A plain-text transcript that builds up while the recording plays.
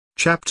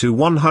Chapter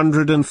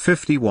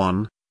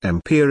 151,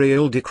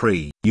 Imperial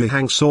Decree. Yu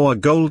Hang saw a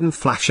golden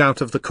flash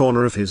out of the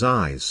corner of his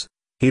eyes.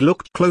 He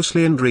looked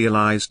closely and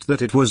realized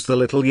that it was the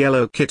little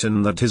yellow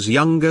kitten that his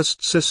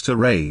youngest sister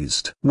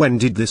raised. When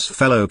did this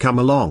fellow come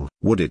along?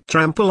 Would it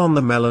trample on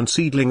the melon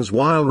seedlings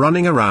while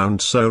running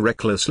around so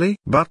recklessly?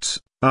 But,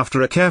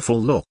 after a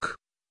careful look,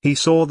 he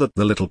saw that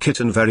the little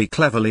kitten very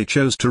cleverly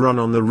chose to run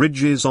on the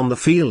ridges on the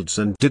fields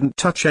and didn't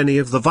touch any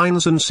of the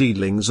vines and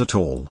seedlings at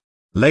all.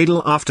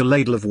 Ladle after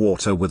ladle of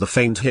water with a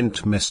faint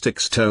hint mystic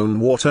stone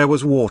water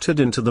was watered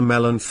into the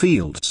melon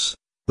fields.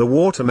 The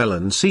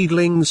watermelon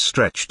seedlings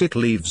stretched its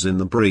leaves in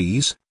the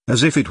breeze,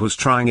 as if it was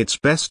trying its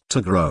best to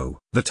grow.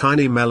 The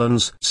tiny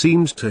melons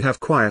seemed to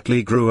have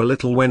quietly grew a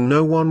little when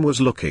no one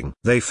was looking.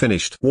 They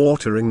finished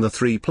watering the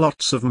 3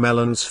 plots of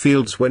melons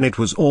fields when it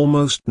was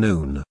almost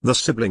noon. The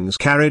siblings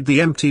carried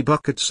the empty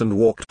buckets and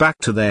walked back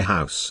to their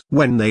house.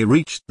 When they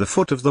reached the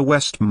foot of the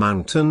West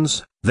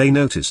Mountains, they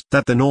noticed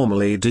that the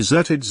normally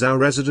deserted Zhao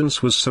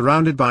residence was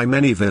surrounded by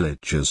many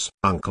villagers.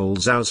 Uncle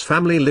Zhao's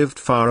family lived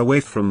far away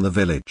from the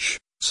village,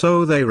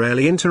 so they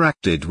rarely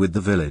interacted with the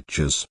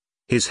villagers.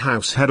 His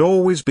house had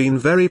always been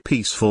very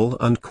peaceful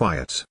and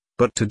quiet,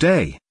 but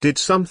today, did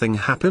something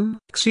happen?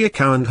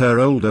 Xiaoqiao and her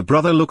older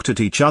brother looked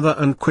at each other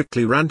and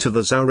quickly ran to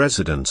the Zhao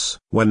residence.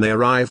 When they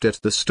arrived at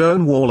the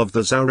stone wall of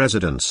the Zhao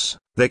residence,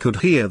 they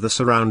could hear the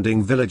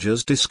surrounding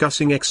villagers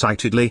discussing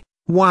excitedly,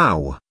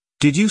 "Wow!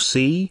 Did you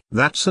see?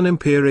 That's an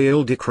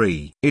imperial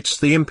decree. It's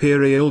the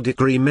imperial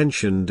decree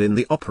mentioned in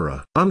the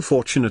opera."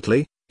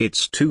 Unfortunately,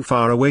 it's too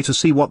far away to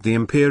see what the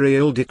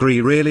imperial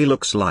decree really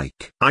looks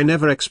like. I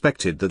never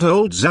expected that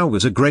old Zhao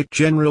was a great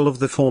general of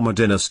the former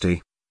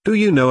dynasty. Do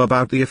you know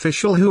about the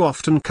official who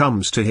often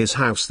comes to his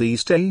house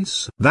these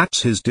days?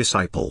 That's his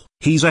disciple.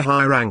 He's a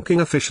high-ranking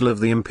official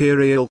of the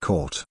imperial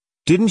court.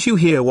 Didn't you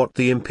hear what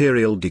the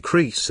imperial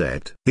decree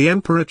said? The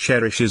emperor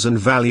cherishes and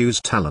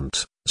values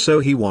talent, so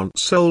he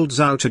wants old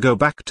Zhao to go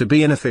back to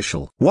be an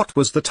official. What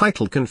was the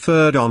title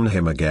conferred on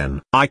him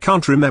again? I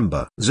can't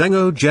remember.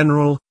 Zhengou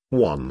General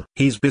 1.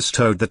 He's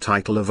bestowed the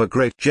title of a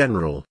great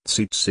general.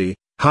 Cixi,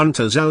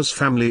 Hunter Zhao's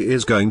family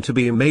is going to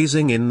be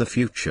amazing in the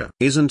future.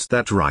 Isn't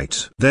that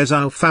right? Their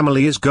Zhao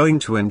family is going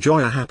to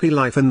enjoy a happy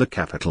life in the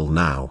capital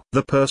now.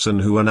 The person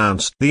who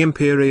announced the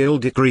imperial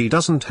decree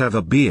doesn't have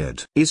a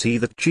beard. Is he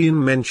the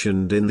Jian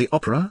mentioned in the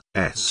opera?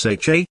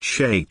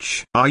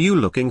 SHHH. Are you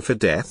looking for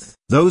death?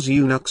 Those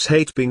eunuchs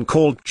hate being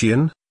called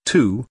Jian,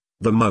 too,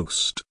 the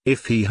most.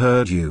 If he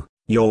heard you,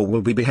 you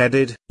will be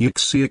beheaded.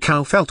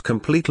 Xiaoqiao felt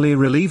completely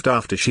relieved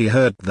after she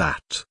heard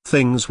that.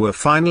 Things were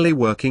finally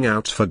working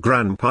out for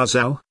Grandpa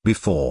Zhao.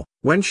 Before,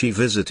 when she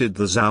visited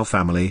the Zhao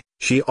family,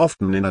 she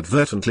often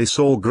inadvertently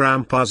saw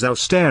Grandpa Zhao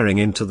staring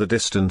into the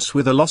distance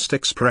with a lost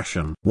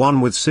expression.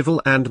 One with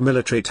civil and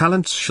military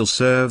talents shall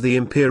serve the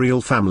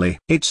imperial family.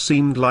 It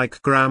seemed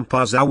like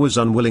Grandpa Zhao was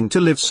unwilling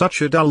to live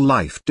such a dull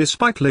life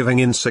despite living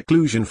in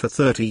seclusion for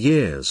 30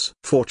 years.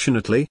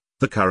 Fortunately,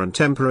 the current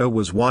emperor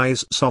was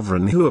wise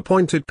sovereign who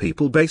appointed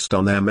people based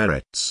on their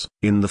merits.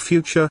 In the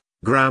future,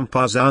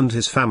 Grandpa Zhao and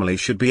his family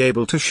should be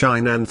able to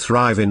shine and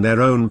thrive in their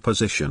own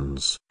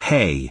positions.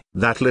 Hey,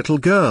 that little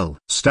girl,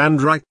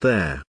 stand right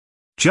there.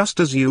 Just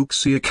as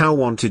Xiaoqiao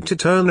wanted to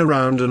turn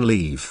around and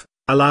leave,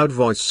 a loud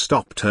voice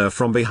stopped her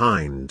from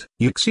behind.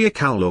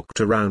 Xiaoqiao looked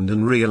around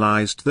and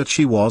realized that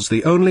she was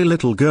the only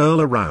little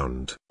girl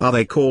around. Are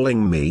they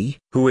calling me?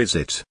 Who is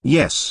it?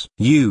 Yes,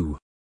 you.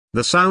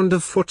 The sound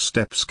of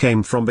footsteps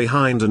came from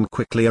behind and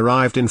quickly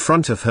arrived in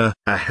front of her.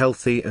 A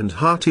healthy and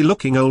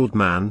hearty-looking old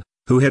man,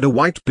 who had a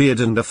white beard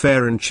and a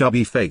fair and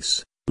chubby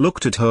face,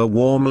 looked at her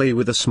warmly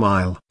with a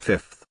smile.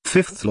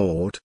 Fifth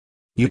Lord.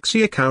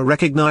 Xiaoqiao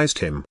recognized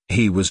him.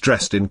 He was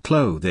dressed in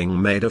clothing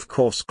made of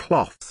coarse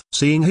cloth.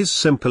 Seeing his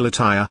simple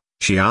attire,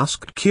 she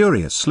asked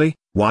curiously,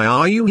 "Why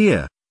are you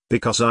here?"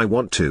 "Because I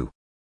want to."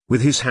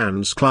 With his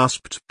hands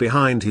clasped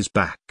behind his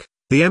back,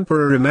 the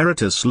Emperor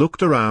Emeritus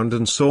looked around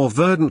and saw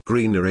verdant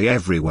greenery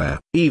everywhere.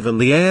 Even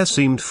the air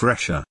seemed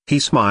fresher. He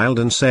smiled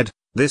and said,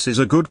 "This is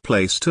a good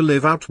place to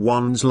live out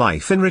one's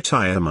life in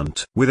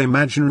retirement." With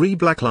imaginary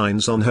black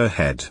lines on her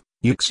head,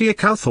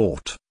 Xiaoqiao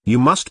thought, "You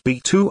must be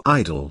too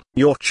idle.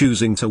 You're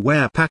choosing to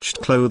wear patched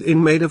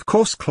clothing made of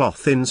coarse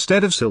cloth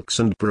instead of silks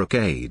and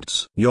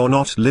brocades. You're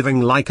not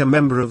living like a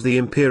member of the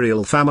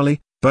imperial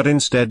family, but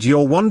instead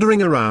you're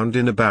wandering around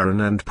in a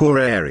barren and poor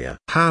area.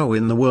 How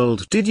in the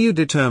world did you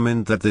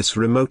determine that this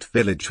remote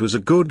village was a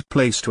good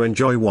place to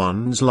enjoy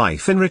one's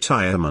life in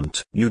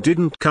retirement? You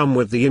didn't come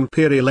with the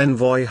imperial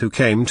envoy who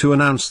came to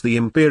announce the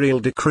imperial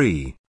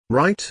decree,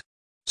 right?"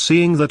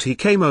 Seeing that he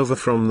came over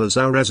from the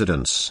Zhao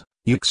residence,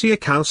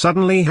 Xiaoqiao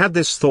suddenly had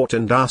this thought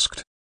and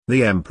asked.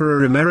 The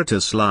Emperor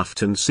Emeritus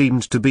laughed and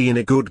seemed to be in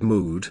a good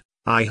mood.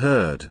 I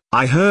heard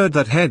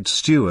that head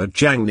steward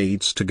Zhang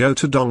needs to go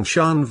to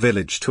Dongshan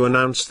village to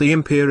announce the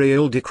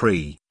imperial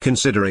decree.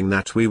 Considering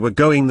that we were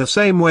going the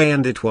same way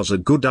and it was a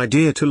good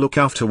idea to look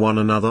after one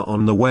another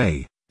on the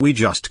way, we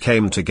just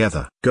came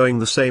together." "Going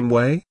the same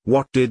way?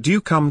 What did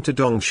you come to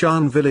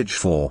Dongshan village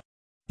for?"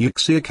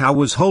 Josei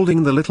was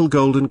holding the little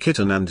golden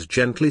kitten and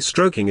gently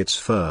stroking its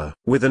fur.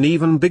 With an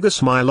even bigger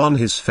smile on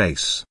his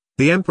face,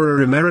 the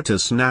Emperor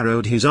Emeritus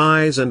narrowed his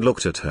eyes and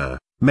looked at her,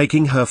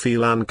 making her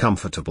feel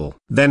uncomfortable.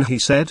 Then he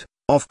said,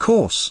 "Of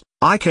course,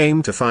 I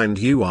came to find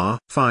you."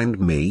 Find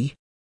me?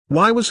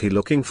 Why was he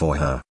looking for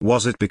her?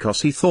 Was it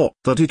because he thought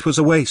that it was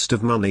a waste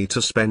of money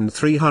to spend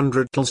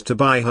 300 tals to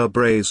buy her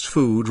braised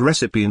food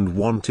recipe and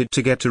wanted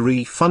to get a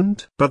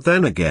refund? But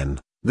then again,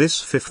 this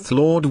fifth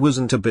lord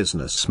wasn't a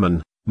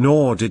businessman,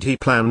 nor did he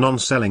plan on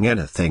selling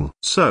anything.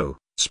 So,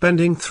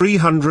 spending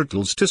 300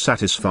 tals to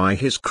satisfy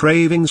his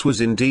cravings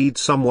was indeed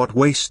somewhat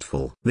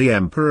wasteful. The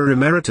Emperor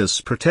Emeritus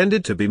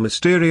pretended to be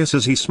mysterious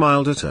as he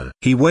smiled at her.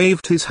 He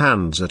waved his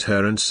hands at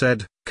her and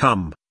said,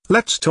 "Come,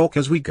 let's talk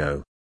as we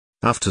go."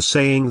 After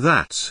saying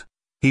that,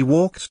 he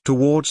walked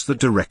towards the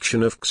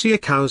direction of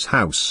Xiao's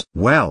house.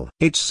 Well,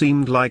 it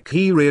seemed like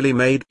he really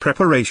made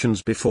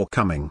preparations before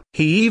coming.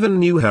 He even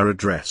knew her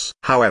address.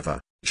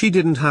 However, she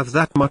didn't have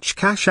that much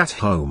cash at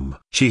home.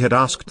 She had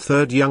asked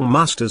third young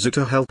master Zhu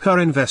to help her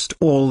invest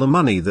all the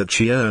money that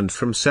she earned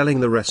from selling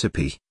the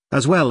recipe,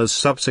 as well as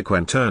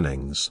subsequent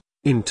earnings,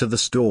 into the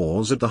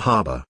stores at the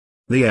harbor.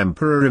 The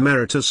Emperor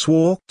Emeritus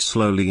walked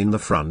slowly in the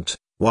front,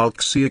 while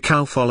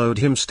Xiao followed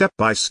him step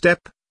by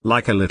step,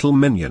 like a little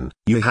minion.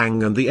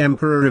 Yuhang and the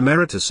Emperor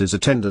Emeritus's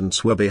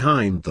attendants were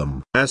behind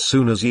them. As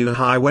soon as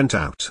Yuhai went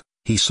out,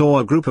 he saw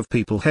a group of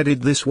people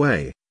headed this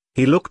way.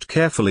 He looked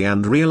carefully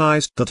and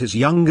realized that his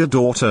younger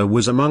daughter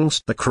was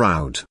amongst the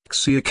crowd.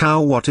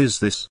 "Xiao, what is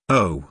this?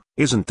 Oh,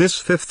 isn't this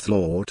fifth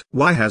lord?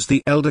 Why has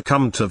the elder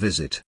come to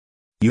visit?"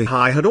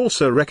 Yuhai had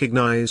also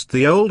recognized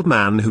the old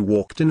man who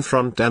walked in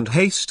front and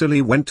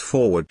hastily went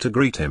forward to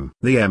greet him.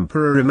 The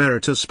Emperor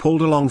Emeritus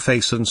pulled a long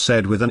face and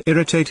said with an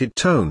irritated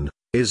tone,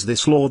 "Is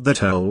this lord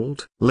that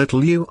old?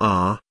 Little you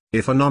are,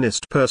 if an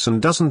honest person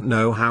doesn't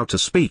know how to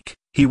speak,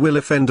 he will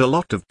offend a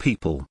lot of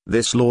people.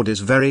 This lord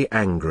is very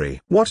angry.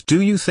 What do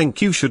you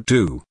think you should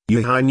do?"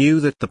 Yuhai knew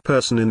that the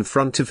person in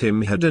front of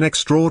him had an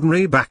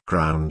extraordinary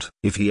background.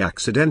 If he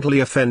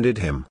accidentally offended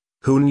him,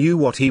 who knew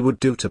what he would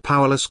do to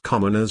powerless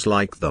commoners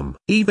like them?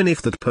 Even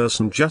if that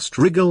person just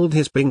wriggled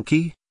his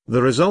pinky,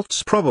 the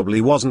results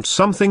probably wasn't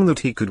something that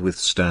he could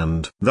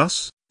withstand.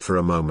 Thus, for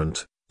a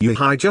moment,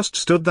 Yuhai just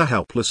stood there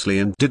helplessly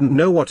and didn't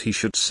know what he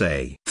should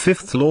say.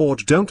 "Fifth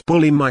Lord, don't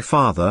bully my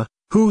father,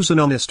 who's an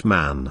honest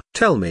man.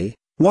 Tell me,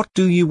 what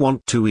do you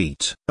want to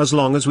eat? As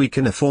long as we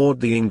can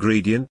afford the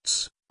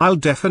ingredients, I'll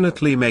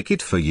definitely make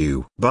it for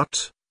you.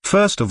 But,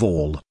 first of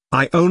all,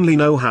 I only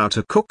know how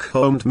to cook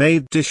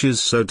home-made dishes,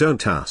 so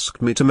don't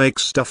ask me to make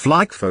stuff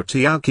like Fo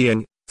Tiao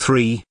Qiang,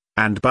 3,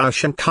 and Bao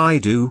Shan Kai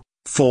Du,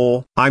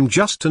 4. I'm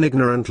just an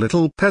ignorant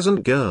little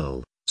peasant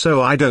girl,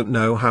 so I don't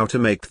know how to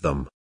make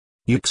them."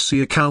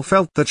 Xiao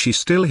felt that she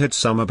still had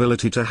some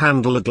ability to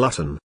handle a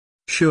glutton.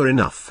 Sure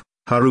enough,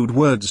 her rude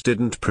words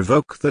didn't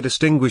provoke the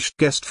distinguished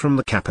guest from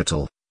the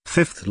capital,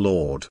 fifth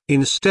lord.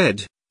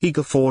 Instead, he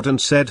guffawed and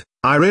said,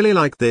 "I really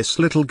like this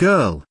little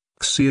girl,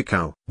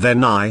 Xiao.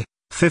 Then I,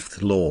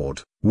 fifth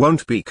lord,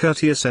 won't be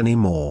courteous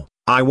anymore.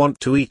 I want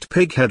to eat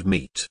pig head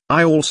meat.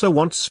 I also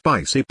want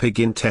spicy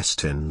pig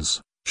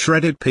intestines,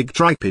 shredded pig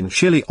tripe in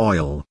chili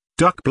oil,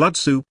 duck blood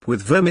soup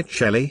with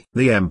vermicelli."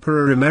 The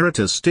Emperor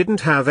Emeritus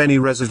didn't have any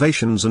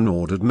reservations and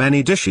ordered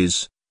many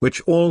dishes, which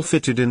all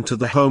fitted into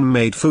the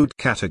homemade food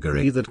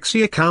category that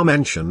Xiao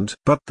mentioned.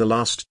 But the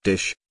last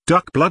dish,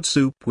 duck blood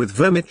soup with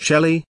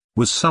vermicelli,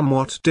 was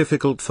somewhat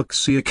difficult for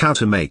Xiao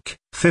to make.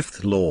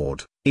 "Fifth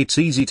lord, it's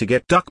easy to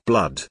get duck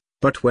blood,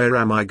 but where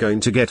am I going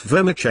to get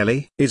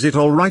vermicelli? Is it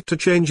alright to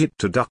change it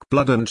to duck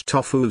blood and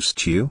tofu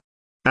stew?"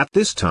 At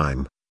this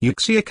time,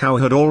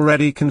 Xiao had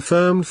already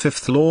confirmed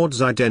fifth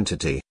lord's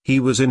identity. He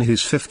was in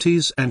his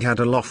 50s and had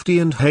a lofty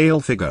and hale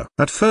figure.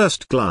 At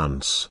first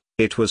glance,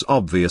 it was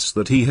obvious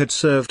that he had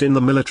served in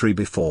the military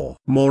before.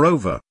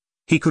 Moreover,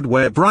 he could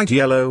wear bright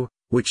yellow,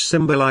 which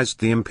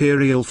symbolized the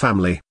imperial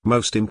family.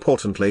 Most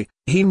importantly,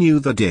 he knew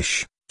the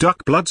dish,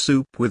 duck blood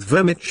soup with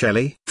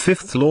vermicelli.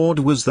 Fifth lord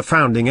was the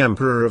founding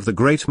emperor of the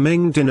Great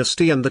Ming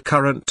Dynasty and the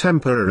current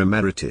emperor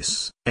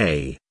emeritus.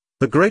 The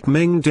Great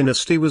Ming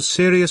Dynasty was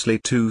seriously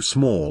too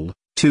small.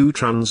 Two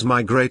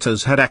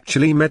transmigrators had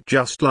actually met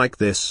just like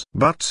this.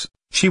 But,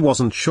 she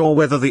wasn't sure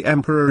whether the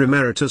Emperor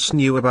Emeritus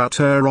knew about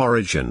her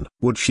origin.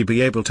 Would she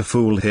be able to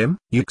fool him?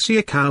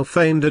 Xiao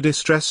feigned a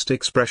distressed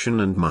expression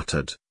and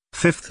muttered,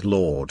 "Fifth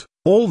Lord,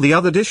 all the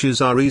other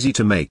dishes are easy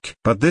to make.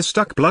 But this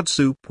duck blood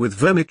soup with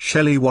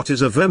vermicelli, what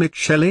is a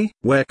vermicelli?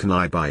 Where can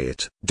I buy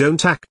it?"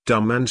 "Don't act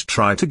dumb and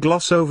try to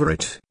gloss over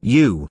it.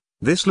 You,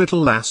 this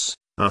little lass,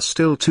 are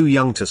still too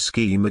young to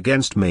scheme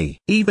against me.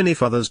 Even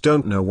if others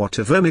don't know what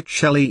a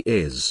vermicelli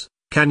is,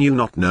 can you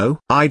not know?"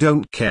 "I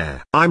don't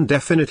care. I'm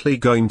definitely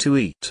going to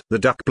eat the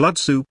duck blood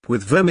soup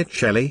with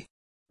vermicelli."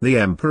 The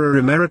Emperor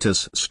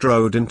Emeritus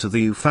strode into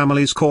the Yu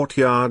family's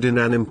courtyard in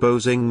an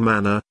imposing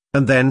manner,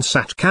 and then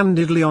sat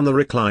candidly on the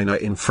recliner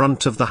in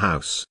front of the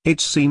house.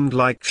 It seemed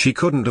like she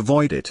couldn't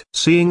avoid it.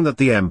 Seeing that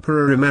the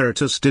Emperor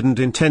Emeritus didn't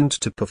intend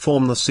to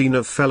perform the scene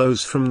of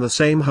fellows from the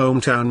same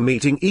hometown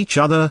meeting each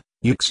other,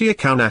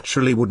 Josei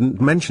naturally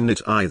wouldn't mention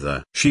it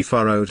either. She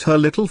furrowed her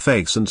little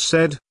face and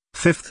said,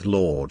 "Fifth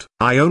Lord,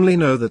 I only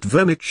know that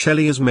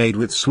vermicelli is made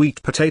with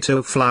sweet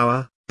potato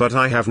flour, but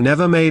I have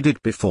never made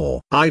it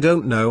before. I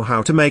don't know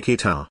how to make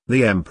it."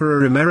 The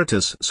Emperor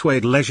Emeritus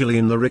swayed leisurely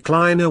in the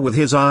recliner with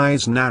his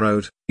eyes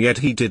narrowed, yet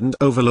he didn't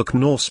overlook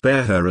nor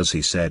spare her as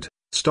he said,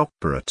 "Stop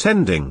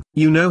pretending.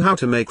 You know how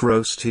to make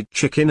roasted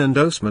chicken and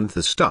osman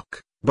the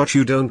stock, but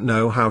you don't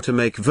know how to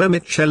make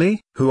vermicelli?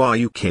 Who are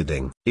you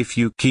kidding? If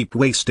you keep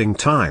wasting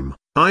time,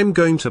 I'm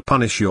going to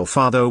punish your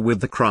father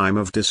with the crime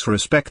of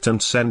disrespect and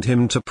send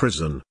him to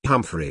prison."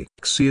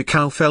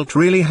 Josei felt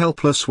really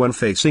helpless when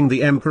facing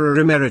the Emperor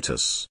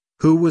Emeritus,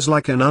 who was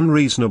like an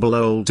unreasonable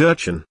old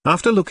urchin.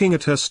 After looking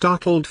at her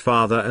startled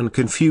father and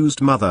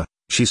confused mother,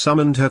 she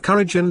summoned her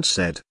courage and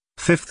said,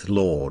 "Fifth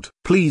Lord,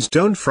 please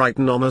don't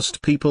frighten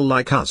honest people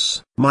like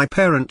us. My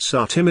parents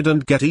are timid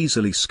and get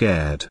easily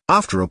scared."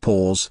 After a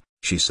pause,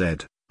 she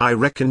said, "I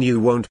reckon you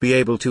won't be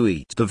able to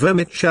eat the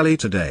vermicelli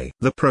today.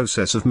 The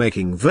process of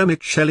making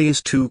vermicelli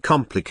is too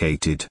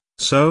complicated,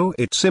 so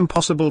it's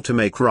impossible to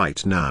make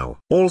right now.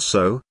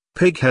 Also,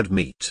 pig head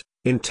meat,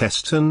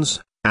 intestines,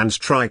 and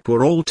tripe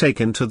were all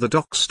taken to the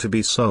docks to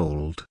be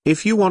sold.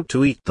 If you want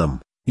to eat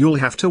them, you'll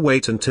have to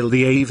wait until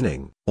the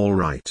evening." "All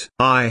right.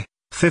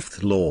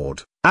 Fifth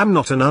Lord, am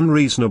not an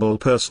unreasonable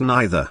person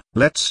either.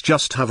 Let's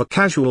just have a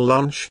casual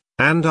lunch,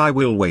 and I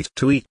will wait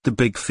to eat the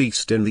big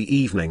feast in the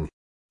evening."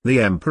 The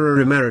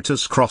Emperor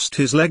Emeritus crossed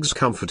his legs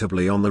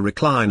comfortably on the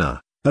recliner,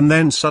 and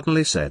then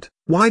suddenly said,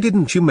 "Why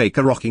didn't you make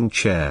a rocking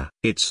chair?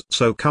 It's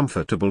so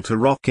comfortable to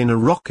rock in a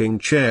rocking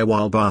chair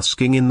while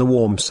basking in the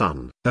warm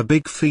sun." "A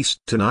big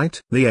feast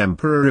tonight?" The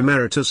Emperor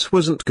Emeritus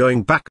wasn't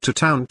going back to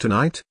town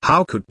tonight.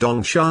 How could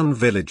Dongshan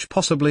village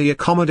possibly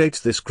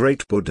accommodate this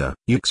great Buddha?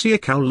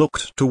 Josei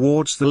looked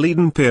towards the lead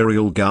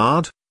Imperial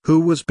Guard, who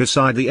was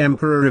beside the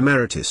Emperor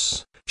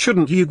Emeritus.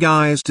 "Shouldn't you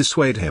guys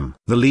dissuade him?"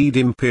 The lead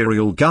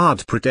Imperial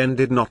Guard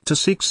pretended not to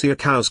see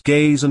Xiaocao's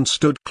gaze and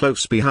stood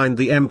close behind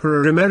the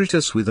Emperor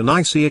Emeritus with an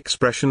icy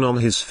expression on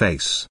his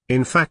face.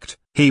 In fact,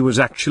 he was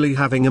actually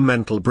having a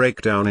mental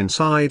breakdown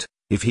inside.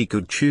 If he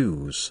could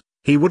choose,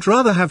 he would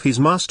rather have his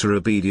master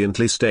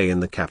obediently stay in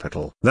the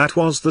capital. That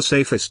was the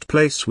safest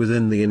place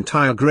within the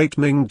entire Great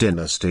Ming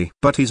dynasty.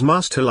 But his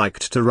master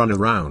liked to run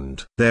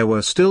around. There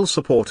were still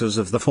supporters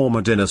of the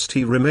former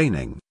dynasty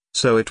remaining,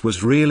 so it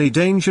was really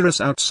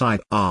dangerous outside.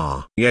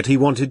 Yet he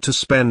wanted to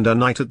spend a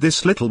night at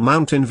this little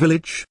mountain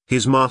village.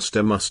 His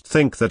master must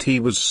think that he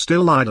was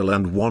still idle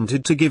and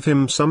wanted to give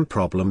him some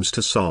problems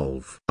to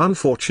solve.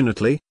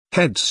 Unfortunately,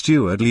 head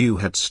steward Liu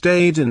had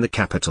stayed in the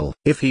capital.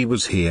 If he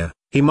was here,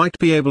 he might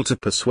be able to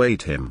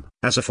persuade him.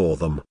 As for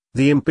them,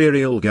 the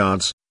Imperial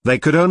Guards, they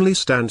could only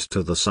stand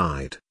to the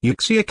side.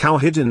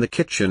 Josei hid in the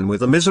kitchen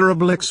with a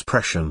miserable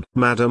expression.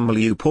 Madame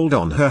Liu pulled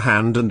on her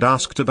hand and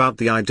asked about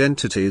the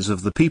identities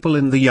of the people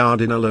in the yard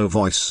in a low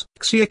voice.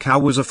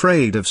 Josei was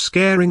afraid of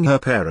scaring her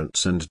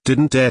parents and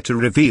didn't dare to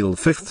reveal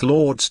Fifth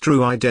Lord's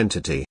true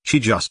identity. She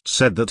just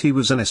said that he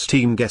was an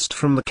esteemed guest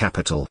from the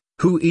capital,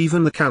 who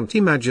even the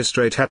county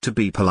magistrate had to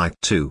be polite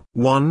to.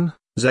 1.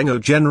 Zhengo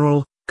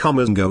General,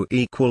 Ngo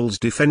equals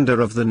defender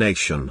of the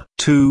nation.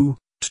 2.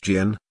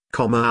 Tjian,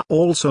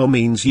 also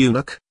means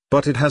eunuch,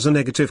 but it has a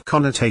negative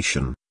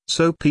connotation,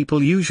 so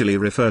people usually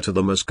refer to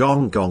them as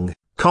gong gong,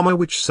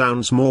 which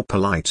sounds more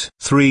polite.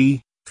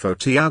 3.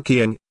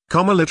 Fotiaoqiang,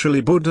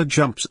 literally Buddha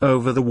jumps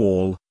over the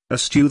wall, a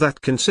stew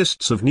that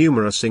consists of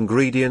numerous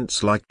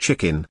ingredients like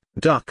chicken,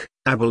 duck,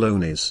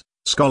 abalones,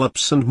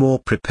 scallops and more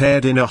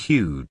prepared in a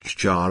huge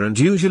jar and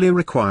usually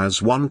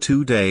requires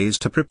 1-2 days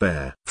to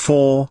prepare.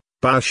 4.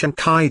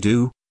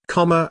 Baoshankaidu,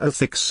 a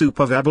thick soup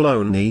of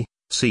abalone,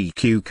 sea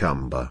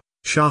cucumber,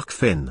 shark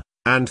fin,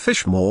 and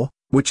fish maw,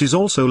 which is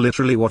also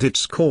literally what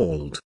it's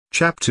called.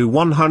 Chapter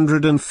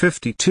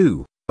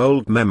 152,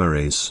 Old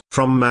Memories.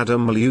 From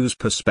Madame Liu's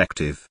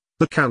perspective,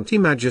 the county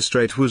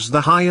magistrate was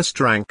the highest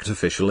ranked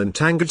official in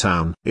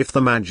Tangertown. If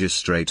the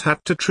magistrate had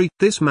to treat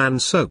this man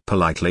so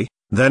politely,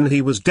 then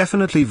he was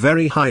definitely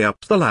very high up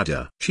the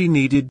ladder. She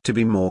needed to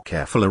be more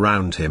careful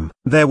around him.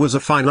 There was a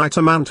finite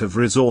amount of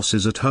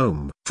resources at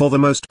home. For the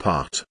most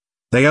part,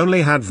 they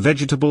only had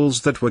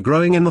vegetables that were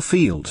growing in the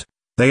field.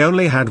 They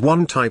only had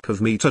one type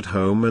of meat at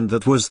home, and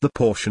that was the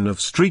portion of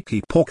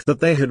streaky pork that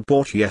they had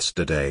bought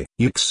yesterday.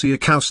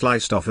 Josei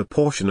sliced off a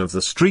portion of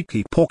the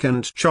streaky pork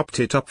and chopped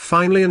it up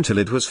finely until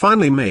it was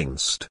finely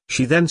minced.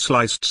 She then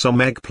sliced some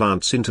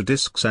eggplants into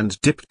discs and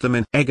dipped them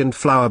in egg and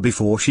flour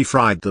before she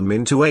fried them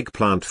into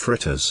eggplant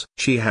fritters.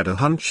 She had a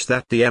hunch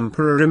that the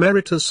Emperor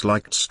Emeritus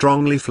liked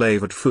strongly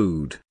flavored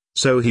food,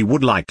 so he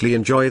would likely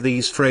enjoy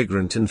these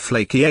fragrant and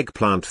flaky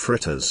eggplant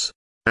fritters.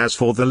 As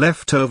for the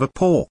leftover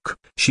pork,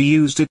 she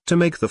used it to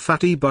make the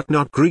fatty but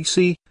not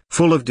greasy,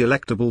 full of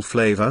delectable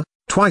flavor,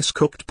 twice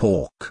cooked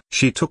pork.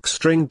 She took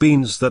string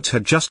beans that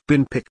had just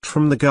been picked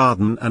from the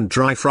garden and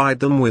dry fried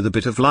them with a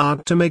bit of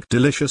lard to make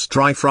delicious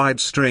dry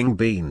fried string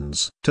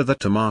beans. To the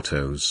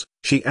tomatoes,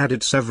 she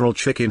added several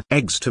chicken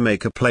eggs to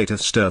make a plate of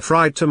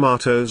stir-fried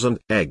tomatoes and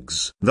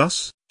eggs.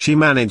 Thus, she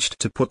managed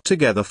to put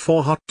together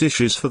 4 hot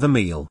dishes for the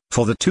meal.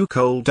 For the 2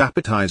 cold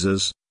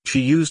appetizers, she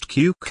used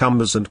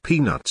cucumbers and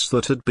peanuts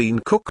that had been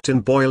cooked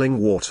in boiling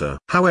water.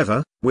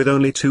 However, with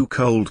only 2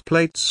 cold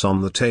plates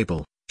on the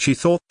table, she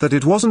thought that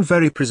it wasn't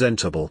very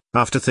presentable.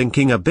 After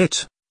thinking a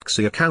bit,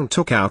 Xiaocao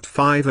took out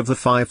 5 of the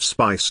 5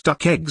 spice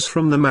duck eggs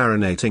from the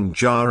marinating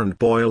jar and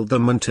boiled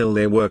them until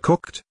they were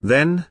cooked.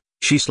 Then,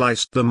 she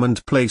sliced them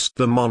and placed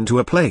them onto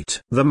a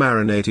plate. The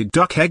marinated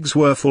duck eggs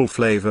were full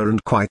flavor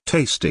and quite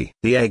tasty.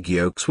 The egg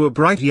yolks were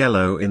bright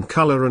yellow in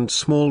color and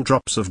small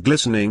drops of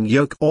glistening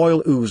yolk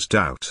oil oozed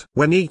out.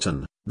 When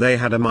eaten, they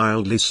had a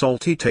mildly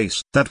salty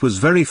taste that was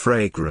very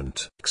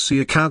fragrant.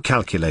 Xiaocao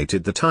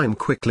calculated the time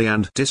quickly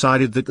and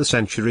decided that the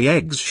century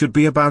eggs should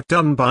be about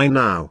done by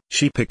now.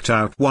 She picked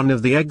out one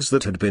of the eggs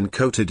that had been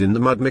coated in the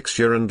mud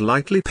mixture and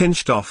lightly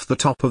pinched off the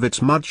top of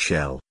its mud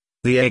shell.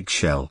 The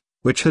eggshell,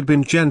 which had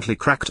been gently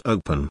cracked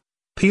open,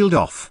 peeled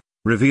off,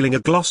 revealing a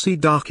glossy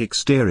dark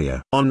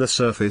exterior. On the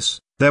surface,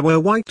 there were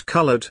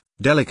white-colored,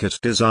 delicate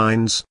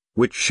designs,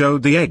 which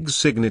showed the egg's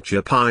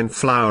signature pine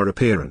flower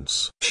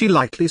appearance. She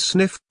lightly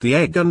sniffed the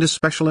egg and a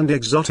special and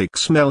exotic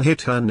smell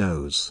hit her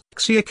nose.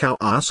 Xiaocao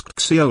asked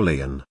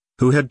Xiaolian,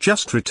 who had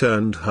just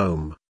returned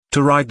home,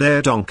 to ride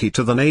their donkey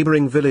to the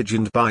neighboring village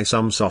and buy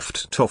some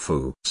soft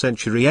tofu.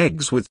 Century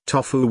eggs with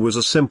tofu was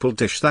a simple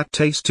dish that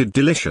tasted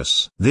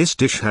delicious. This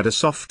dish had a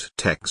soft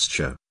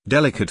texture,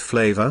 delicate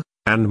flavor,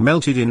 and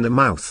melted in the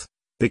mouth.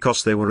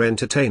 Because they were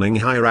entertaining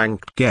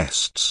high-ranked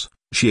guests,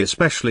 she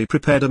especially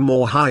prepared a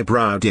more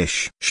highbrow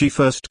dish. She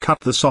first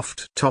cut the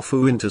soft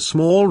tofu into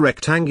small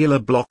rectangular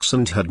blocks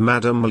and had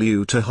Madame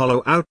Liu to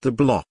hollow out the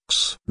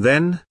blocks.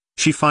 Then,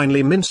 she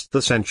finely minced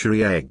the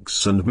century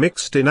eggs and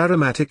mixed in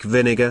aromatic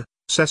vinegar,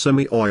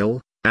 sesame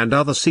oil, and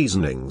other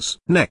seasonings.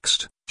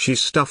 Next, she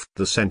stuffed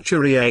the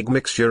century egg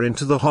mixture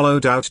into the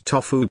hollowed-out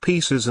tofu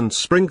pieces and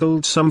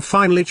sprinkled some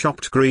finely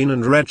chopped green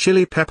and red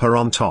chili pepper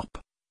on top.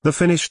 The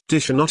finished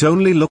dish not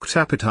only looked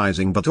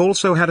appetizing but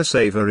also had a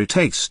savory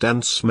taste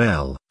and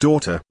smell.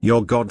 Daughter,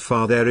 your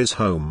godfather is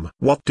home.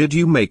 What did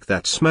you make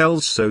that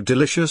smells so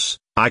delicious?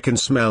 I can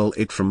smell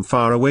it from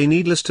far away.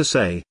 Needless to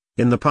say,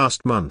 in the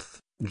past month,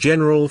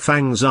 General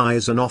Fang's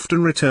eyes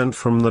often returned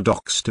from the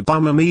docks to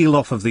bum a meal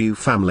off of the Yu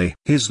family.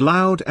 His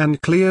loud and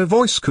clear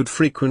voice could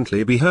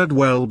frequently be heard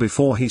well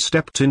before he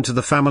stepped into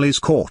the family's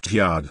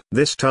courtyard.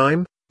 This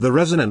time, the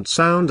resonant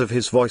sound of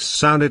his voice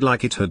sounded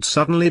like it had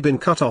suddenly been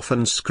cut off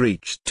and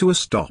screeched to a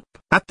stop.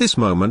 At this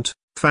moment,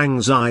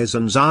 Fang's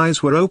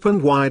eyes were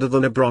opened wider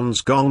than a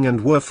bronze gong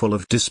and were full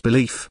of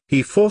disbelief.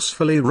 He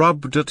forcefully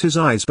rubbed at his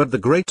eyes, but the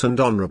great and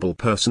honorable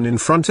person in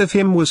front of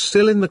him was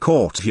still in the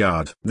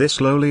courtyard.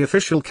 This lowly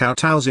official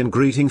kowtows in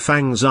greeting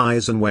Fang's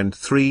eyes and went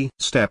 3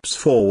 steps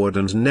forward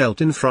and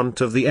knelt in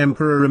front of the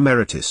Emperor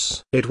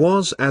Emeritus. It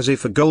was as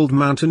if a gold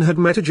mountain had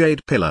met a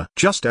jade pillar.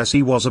 Just as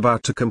he was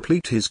about to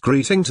complete his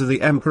greeting to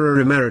the Emperor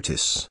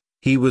Emeritus,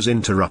 he was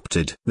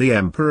interrupted. The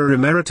Emperor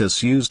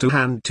Emeritus used a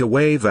hand to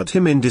wave at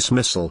him in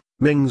dismissal.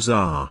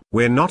 Mingza,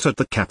 we're not at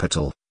the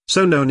capital,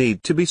 so no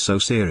need to be so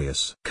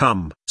serious.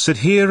 Come, sit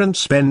here and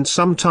spend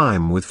some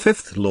time with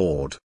Fifth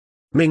Lord.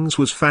 Mings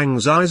was Fang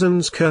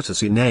Zizan's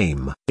courtesy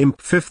name. Imp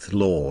Fifth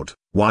Lord,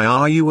 why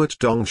are you at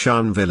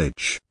Dongshan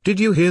village? Did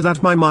you hear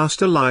that my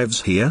master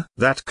lives here?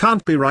 That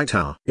can't be right.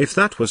 If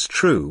that was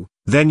true,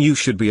 then you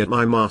should be at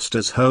my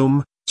master's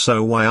home,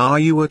 so why are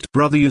you at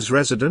Brother Yu's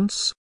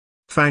residence?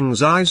 Fang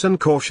Zizan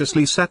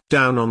cautiously sat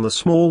down on the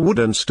small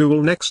wooden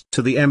stool next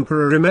to the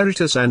Emperor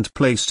Emeritus and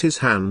placed his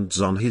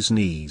hands on his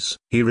knees.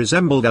 He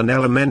resembled an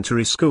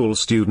elementary school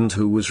student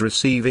who was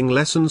receiving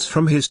lessons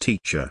from his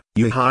teacher.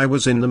 Yu Hai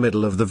was in the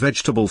middle of the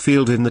vegetable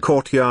field in the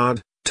courtyard,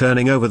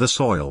 turning over the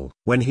soil.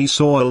 When he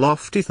saw a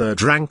lofty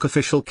third-rank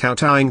official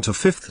kowtowing to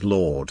Fifth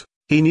Lord,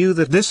 he knew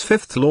that this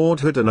Fifth Lord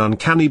had an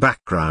uncanny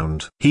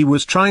background. He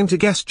was trying to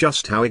guess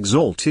just how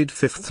exalted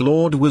Fifth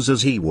Lord was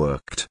as he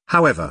worked.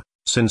 However,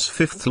 since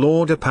Fifth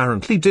Lord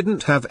apparently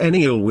didn't have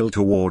any ill will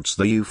towards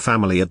the Yu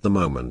family at the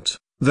moment,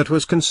 that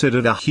was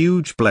considered a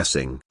huge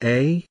blessing.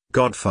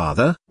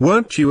 Godfather,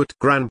 weren't you at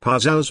Grandpa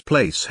Zhao's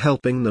place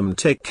helping them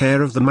take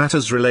care of the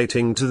matters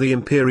relating to the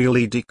imperial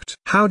edict?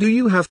 How do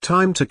you have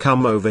time to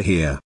come over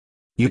here?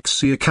 Yu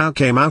Xiaocao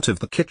came out of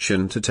the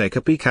kitchen to take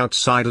a peek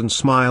outside and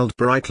smiled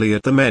brightly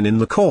at the men in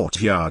the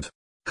courtyard.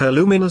 Her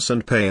luminous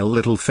and pale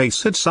little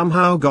face had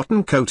somehow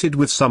gotten coated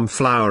with some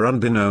flour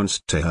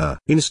unbeknownst to her.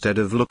 Instead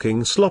of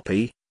looking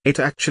sloppy, it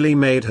actually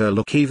made her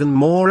look even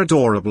more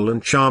adorable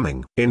and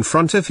charming. In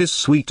front of his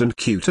sweet and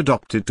cute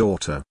adopted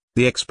daughter,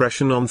 the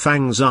expression on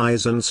Fang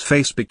Zizan's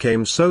face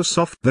became so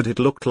soft that it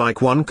looked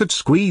like one could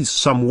squeeze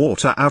some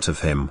water out of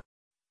him.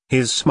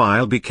 His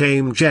smile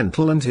became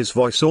gentle and his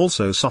voice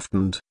also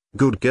softened.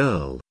 Good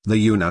girl. The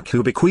eunuch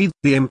who bequeathed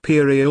the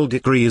imperial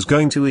decree is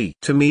going to eat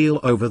a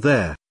meal over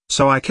there,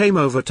 so I came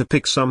over to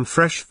pick some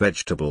fresh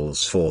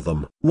vegetables for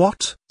them.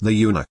 What? The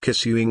eunuch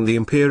issuing the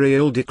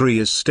imperial decree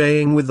is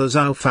staying with the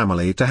Zhao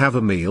family to have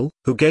a meal?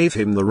 Who gave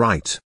him the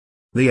right?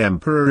 The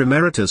Emperor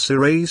Emeritus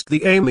erased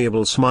the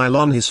amiable smile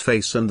on his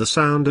face, and the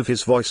sound of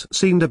his voice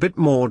seemed a bit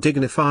more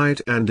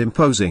dignified and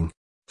imposing.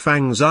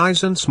 Fang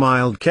Zizhen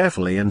smiled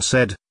carefully and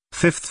said,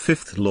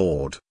 Fifth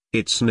Lord,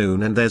 it's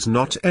noon and there's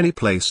not any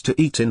place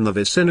to eat in the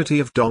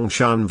vicinity of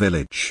Dongshan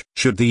village.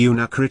 Should the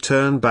eunuch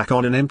return back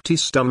on an empty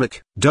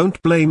stomach?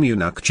 Don't blame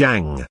eunuch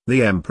Jiang.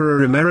 The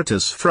Emperor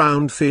Emeritus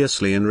frowned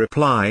fiercely and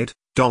replied,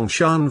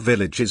 Dongshan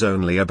village is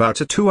only about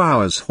a 2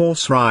 hours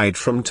horse ride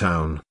from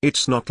town.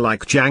 It's not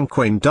like Jiang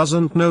Quan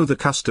doesn't know the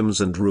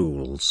customs and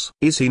rules.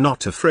 Is he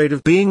not afraid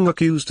of being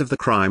accused of the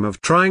crime of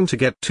trying to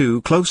get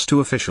too close to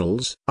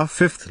officials? A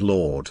fifth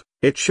lord,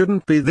 it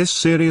shouldn't be this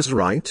serious,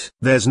 right?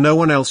 There's no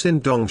one else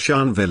in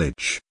Dongshan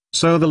village,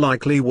 so there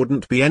likely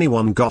wouldn't be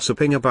anyone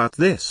gossiping about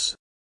this.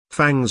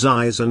 Fang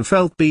Zizhen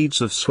felt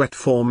beads of sweat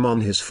form on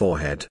his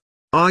forehead.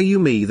 Are you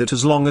me that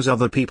as long as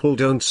other people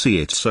don't see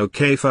it's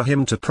okay for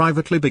him to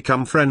privately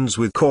become friends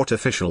with court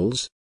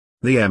officials?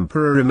 The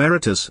Emperor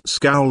Emeritus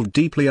scowled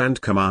deeply and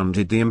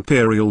commanded the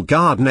Imperial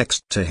Guard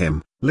next to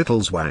him,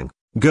 Little Zhuang,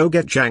 go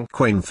get Jiang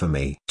Quan for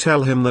me.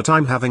 Tell him that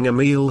I'm having a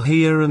meal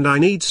here and I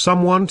need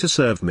someone to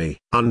serve me.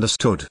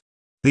 Understood.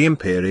 The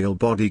Imperial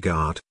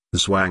bodyguard,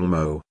 Zhuang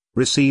Mo,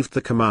 received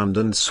the command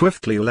and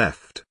swiftly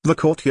left. The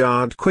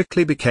courtyard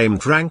quickly became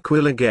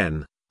tranquil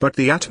again. But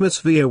the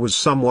atmosphere was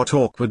somewhat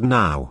awkward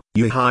now.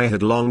 Yu Hai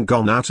had long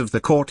gone out of the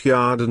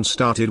courtyard and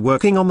started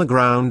working on the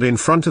ground in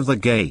front of the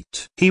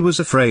gate. He was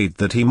afraid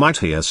that he might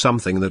hear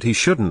something that he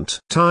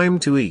shouldn't. Time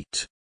to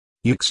eat.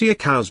 Yu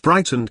Xiaocao's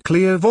bright and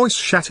clear voice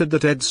shattered the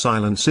dead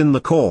silence in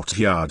the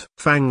courtyard.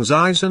 Fang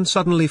Zizhen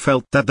suddenly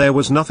felt that there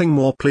was nothing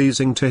more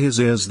pleasing to his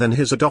ears than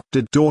his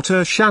adopted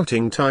daughter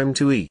shouting time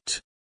to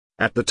eat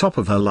at the top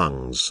of her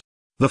lungs.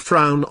 The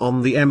frown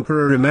on the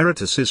Emperor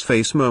Emeritus's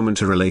face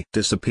momentarily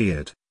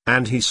disappeared,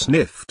 and he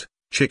sniffed,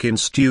 chicken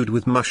stewed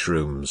with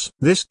mushrooms.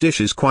 This dish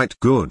is quite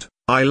good,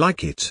 I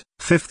like it.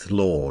 Fifth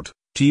Lord,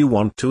 do you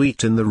want to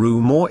eat in the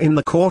room or in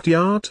the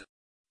courtyard?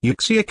 Yu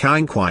Xiaocao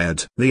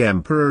inquired. The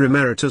Emperor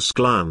Emeritus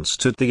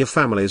glanced at the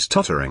family's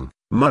tottering,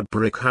 mud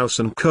brick house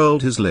and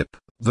curled his lip.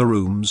 The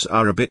rooms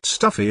are a bit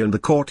stuffy and the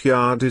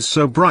courtyard is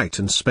so bright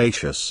and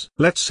spacious.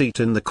 Let's eat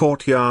in the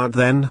courtyard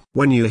then.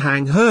 When Yu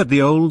Hang heard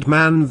the old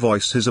man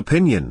voice his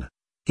opinion,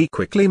 he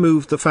quickly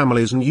moved the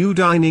family's new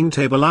dining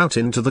table out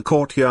into the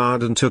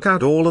courtyard and took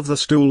out all of the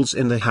stools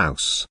in the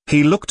house.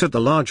 He looked at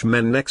the large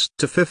men next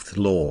to Fifth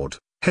Lord,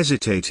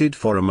 hesitated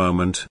for a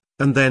moment,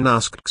 and then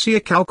asked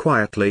Xiaocao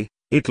quietly,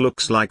 it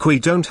looks like we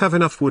don't have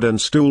enough wooden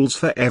stools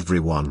for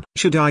everyone.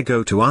 Should I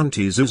go to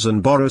Auntie Zuz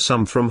and borrow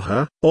some from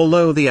her?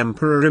 Although the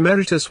Emperor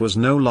Emeritus was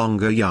no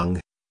longer young,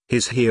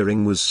 his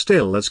hearing was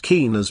still as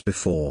keen as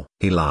before.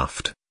 He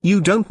laughed. You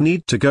don't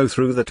need to go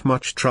through that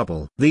much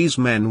trouble. These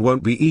men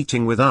won't be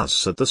eating with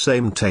us at the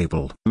same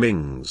table.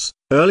 Mings,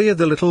 earlier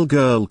the little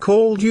girl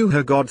called you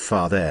her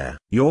godfather.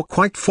 You're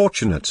quite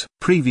fortunate.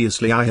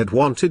 Previously I had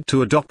wanted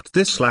to adopt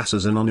this lass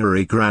as an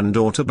honorary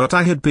granddaughter, but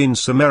I had been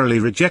summarily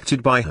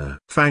rejected by her.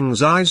 Fang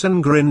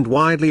Zizhen grinned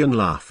widely and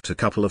laughed a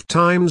couple of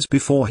times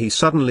before he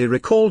suddenly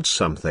recalled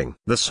something.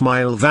 The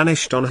smile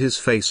vanished on his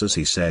face as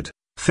he said,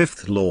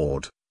 Fifth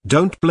Lord,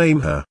 don't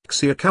blame her.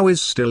 Xiaocao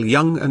is still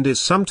young and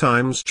is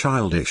sometimes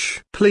childish.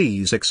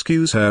 Please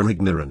excuse her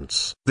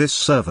ignorance. This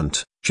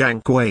servant,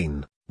 Jiang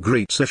Quan,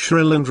 greets. A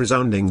shrill and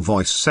resounding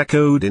voice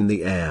echoed in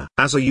the air.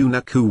 As a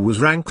eunuch who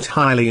was ranked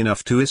highly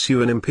enough to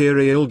issue an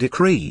imperial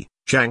decree,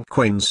 Jiang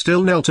Quan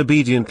still knelt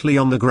obediently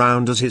on the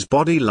ground as his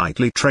body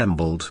lightly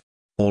trembled.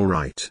 All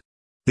right.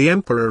 The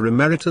Emperor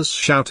Emeritus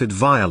shouted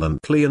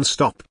violently and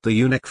stopped the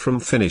eunuch from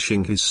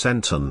finishing his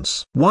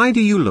sentence. Why do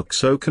you look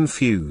so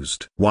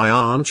confused? Why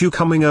aren't you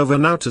coming over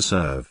now to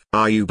serve?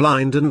 Are you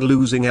blind and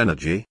losing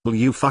energy?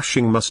 Yu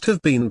Fuxing must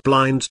have been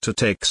blind to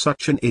take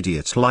such an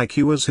idiot like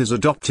you as his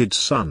adopted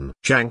son.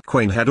 Jiang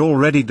Quan had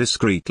already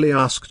discreetly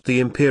asked the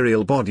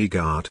imperial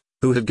bodyguard,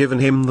 who had given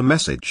him the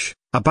message,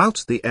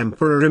 about the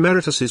Emperor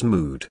Emeritus's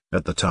mood.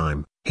 At the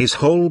time, his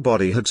whole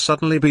body had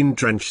suddenly been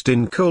drenched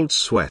in cold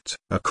sweat.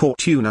 A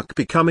court eunuch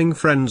becoming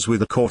friends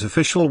with a court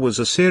official was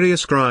a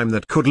serious crime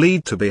that could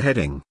lead to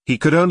beheading. He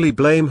could only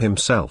blame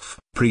himself.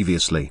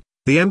 Previously,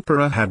 the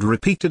emperor had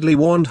repeatedly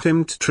warned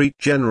him to treat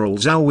General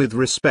Zhao with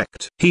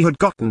respect. He had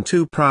gotten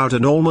too proud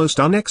and almost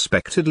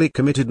unexpectedly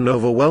committed an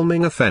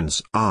overwhelming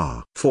offense.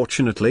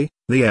 Fortunately,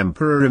 the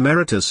Emperor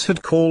Emeritus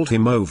had called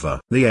him over.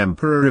 The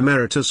Emperor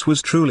Emeritus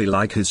was truly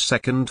like his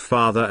second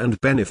father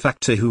and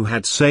benefactor who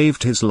had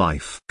saved his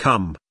life.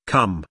 Come,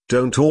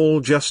 don't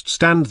all just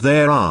stand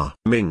there.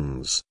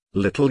 Mings,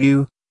 little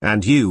you,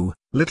 and you,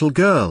 little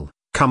girl,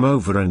 come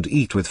over and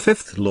eat with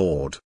Fifth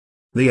Lord.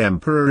 The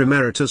Emperor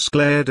Emeritus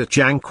glared at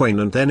Jiang Quan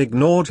and then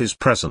ignored his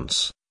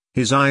presence.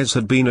 His eyes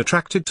had been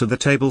attracted to the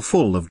table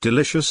full of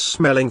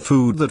delicious-smelling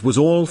food that was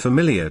all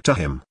familiar to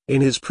him.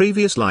 In his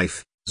previous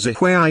life,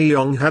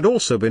 Zihuaiyong had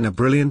also been a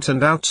brilliant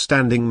and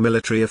outstanding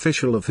military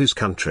official of his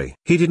country.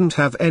 He didn't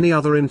have any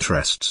other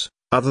interests,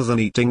 other than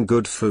eating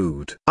good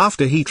food.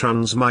 After he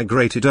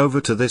transmigrated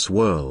over to this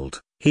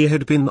world, he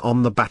had been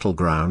on the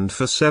battleground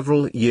for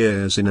several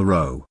years in a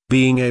row.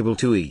 Being able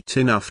to eat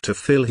enough to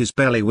fill his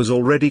belly was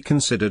already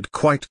considered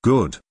quite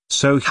good,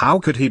 so how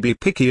could he be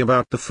picky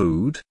about the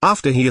food?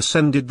 After he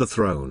ascended the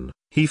throne,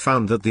 he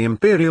found that the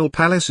imperial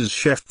palace's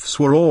chefs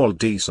were all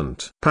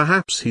decent.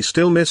 Perhaps he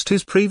still missed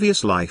his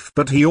previous life,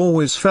 but he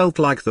always felt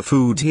like the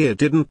food here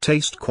didn't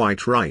taste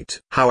quite right.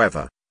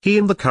 However, he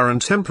and the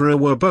current emperor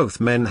were both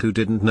men who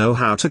didn't know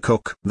how to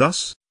cook.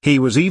 Thus, he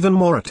was even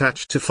more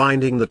attached to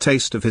finding the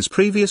taste of his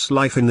previous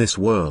life in this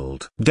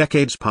world.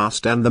 Decades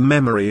passed and the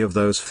memory of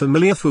those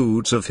familiar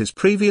foods of his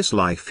previous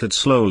life had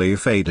slowly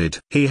faded.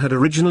 He had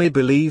originally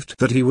believed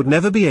that he would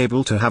never be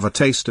able to have a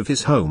taste of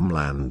his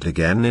homeland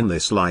again in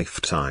this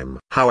lifetime.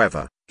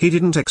 However, he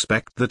didn't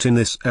expect that in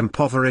this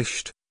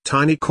impoverished,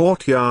 tiny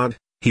courtyard,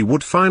 he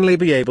would finally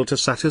be able to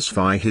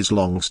satisfy his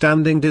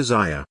long-standing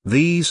desire.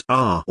 These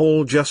are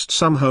all just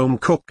some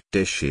home-cooked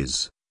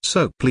dishes,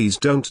 so please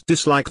don't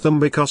dislike them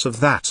because of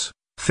that.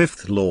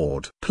 Fifth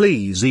Lord,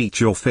 please eat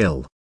your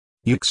fill.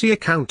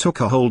 Xiao took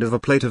a hold of a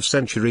plate of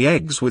century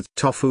eggs with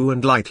tofu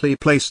and lightly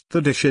placed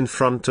the dish in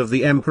front of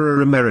the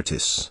Emperor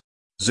Emeritus.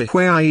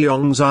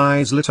 Zhuaiyong's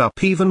eyes lit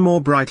up even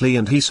more brightly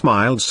and he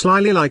smiled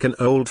slyly like an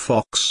old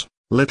fox.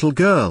 Little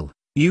girl,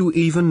 you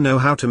even know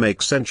how to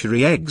make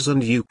century eggs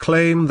and you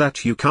claim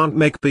that you can't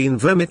make bean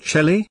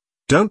vermicelli?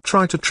 Don't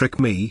try to trick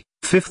me.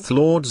 Fifth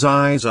Lord's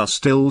eyes are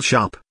still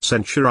sharp.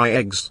 Century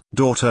eggs.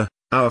 Daughter,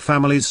 our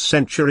family's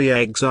century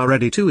eggs are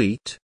ready to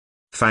eat.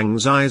 Fang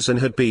Zizhen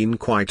had been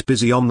quite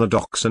busy on the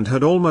docks and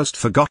had almost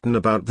forgotten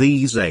about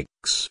these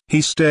eggs.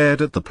 He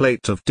stared at the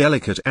plate of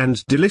delicate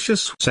and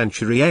delicious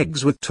century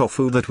eggs with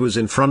tofu that was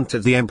in front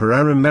of the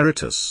Emperor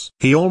Emeritus.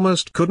 He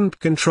almost couldn't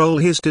control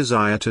his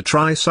desire to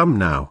try some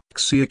now.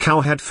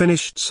 Xiao had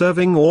finished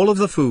serving all of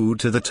the food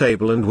to the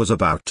table and was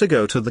about to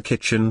go to the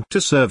kitchen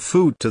to serve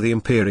food to the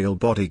imperial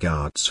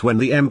bodyguards when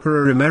the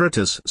Emperor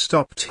Emeritus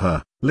stopped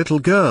her. Little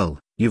girl,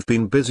 you've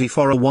been busy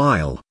for a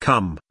while.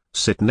 Come,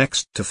 sit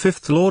next to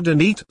Fifth Lord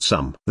and eat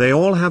some. They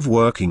all have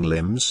working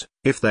limbs.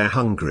 If they're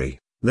hungry,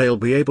 they'll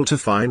be able to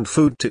find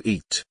food to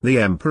eat. The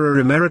Emperor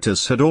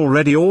Emeritus had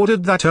already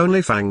ordered that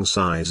only Fang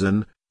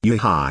Zizhen,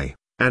 Yuhai,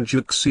 and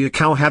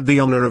Xiao had the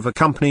honor of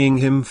accompanying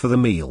him for the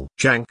meal.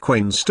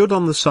 Tranquil stood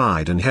on the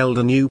side and held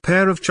a new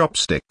pair of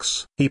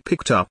chopsticks. He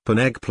picked up an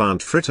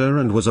eggplant fritter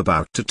and was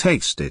about to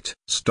taste it.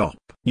 Stop.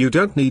 You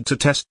don't need to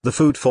test the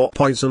food for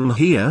poison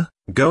here.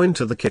 Go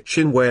into the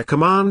kitchen where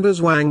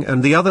Commanders Wang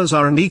and the others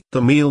are and eat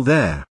the meal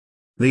there.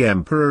 The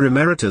Emperor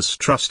Emeritus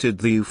trusted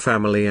the Yu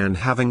family and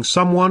having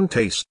someone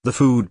taste the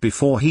food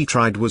before he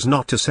tried was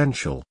not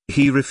essential.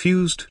 He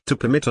refused to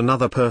permit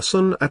another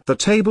person at the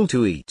table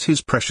to eat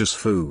his precious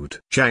food.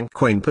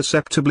 Tranquil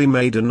perceptibly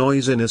made a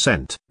noise in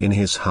assent. In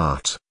his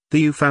heart,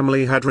 the Yu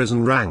family had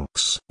risen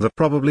ranks. There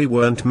probably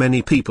weren't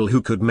many people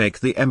who could make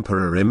the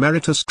Emperor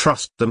Emeritus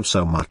trust them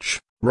so much.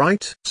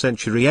 Right?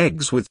 Century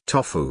eggs with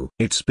tofu.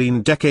 It's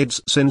been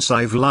decades since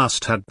I've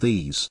last had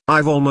these.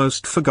 I've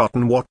almost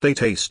forgotten what they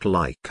taste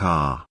like.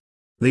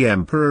 The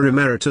Emperor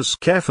Emeritus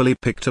carefully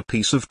picked a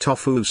piece of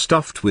tofu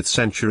stuffed with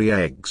century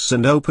eggs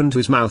and opened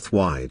his mouth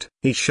wide.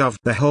 He shoved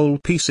the whole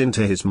piece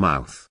into his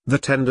mouth. The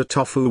tender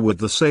tofu with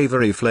the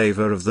savory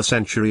flavor of the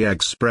century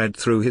egg spread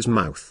through his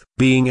mouth.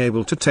 Being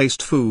able to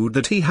taste food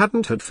that he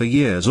hadn't had for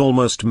years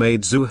almost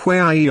made Zhu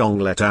Huaiyong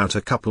let out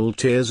a couple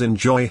tears in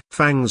joy.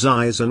 Fang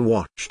Zizhen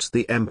watched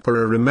the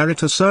Emperor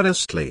Emeritus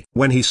earnestly.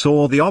 When he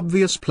saw the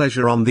obvious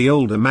pleasure on the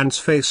older man's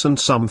face and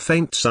some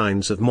faint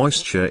signs of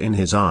moisture in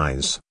his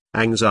eyes,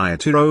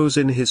 anxiety rose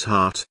in his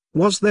heart.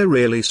 Was there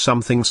really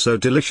something so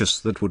delicious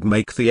that would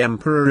make the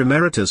Emperor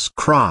Emeritus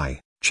cry?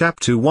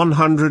 Chapter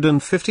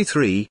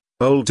 153,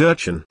 Old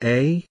Urchin.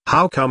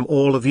 How come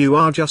all of you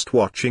are just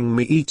watching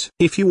me eat?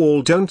 If you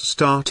all don't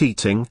start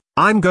eating,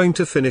 I'm going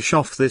to finish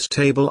off this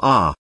table.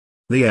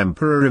 The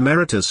Emperor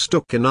Emeritus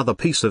took another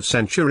piece of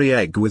century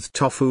egg with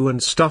tofu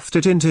and stuffed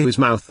it into his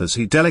mouth as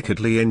he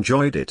delicately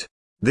enjoyed it.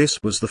 This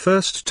was the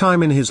first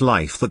time in his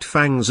life that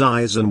Fang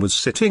Zizhen was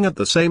sitting at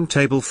the same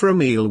table for a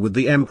meal with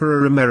the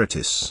Emperor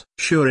Emeritus.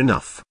 Sure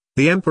enough,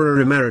 the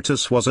Emperor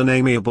Emeritus was an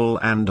amiable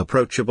and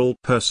approachable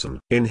person.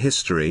 In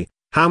history,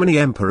 how many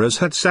emperors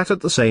had sat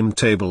at the same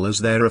table as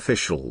their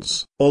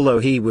officials? Although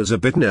he was a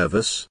bit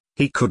nervous,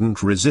 he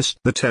couldn't resist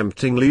the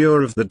tempting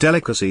lure of the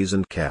delicacies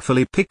and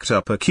carefully picked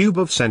up a cube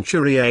of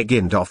century egg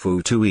in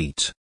tofu to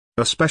eat.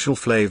 A special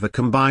flavor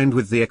combined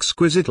with the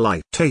exquisite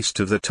light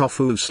taste of the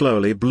tofu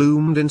slowly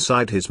bloomed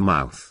inside his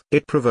mouth.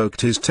 It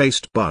provoked his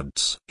taste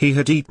buds. He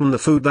had eaten the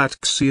food that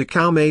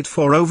Xiao made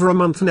for over a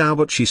month now,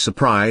 but she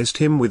surprised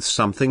him with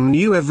something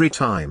new every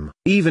time.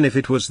 Even if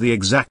it was the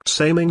exact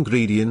same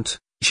ingredient,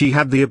 she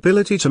had the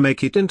ability to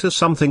make it into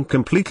something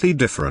completely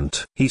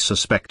different. He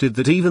suspected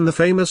that even the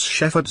famous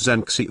chef at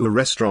Zhenxiu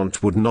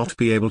restaurant would not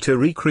be able to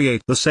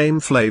recreate the same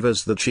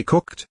flavors that she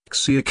cooked.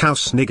 Xiao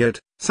sniggered.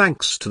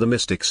 Thanks to the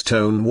mystic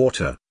stone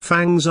water,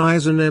 Fang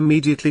Zizhen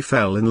immediately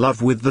fell in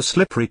love with the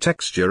slippery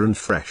texture and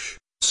fresh,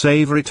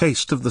 savory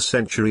taste of the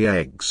century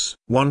eggs.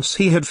 Once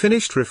he had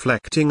finished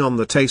reflecting on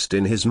the taste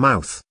in his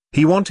mouth,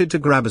 he wanted to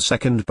grab a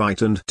second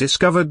bite and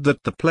discovered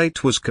that the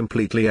plate was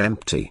completely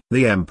empty.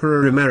 The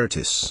Emperor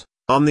Emeritus,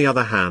 on the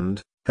other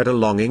hand, had a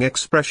longing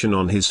expression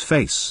on his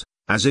face,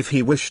 as if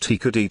he wished he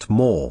could eat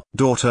more.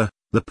 Daughter,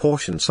 the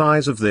portion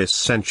size of this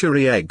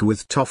century egg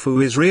with tofu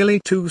is really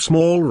too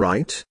small,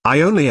 right?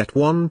 I only ate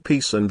one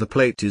piece and the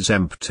plate is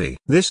empty.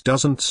 This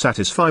doesn't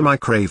satisfy my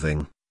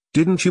craving.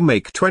 Didn't you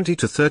make 20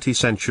 to 30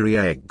 century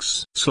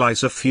eggs?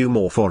 Slice a few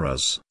more for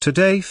us.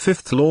 Today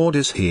Fifth Lord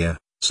is here,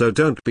 so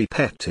don't be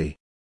petty.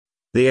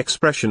 The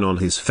expression on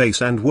his face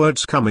and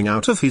words coming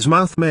out of his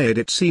mouth made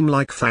it seem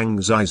like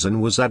Zaizen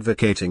was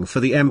advocating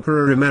for the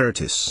Emperor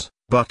Emeritus,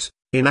 but,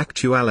 in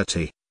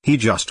actuality, he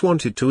just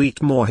wanted to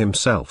eat more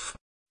himself.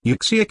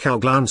 Xiao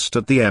glanced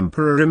at the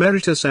Emperor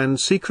Emeritus and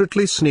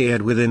secretly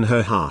sneered within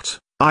her heart.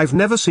 I've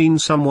never seen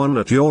someone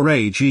at your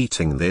age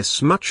eating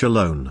this much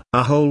alone.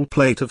 A whole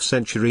plate of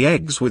century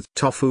eggs with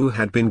tofu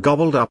had been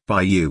gobbled up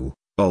by you,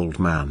 old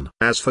man.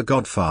 As for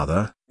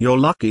Godfather, you're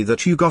lucky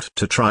that you got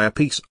to try a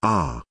piece.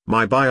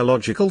 My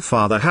biological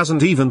father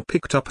hasn't even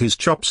picked up his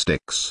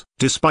chopsticks.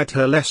 Despite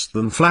her less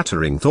than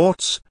flattering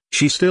thoughts,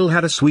 she still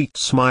had a sweet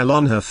smile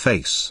on her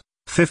face.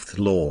 Fifth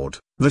Lord,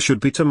 there should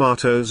be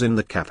tomatoes in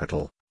the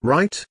capital,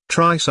 right?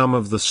 Try some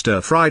of the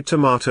stir-fried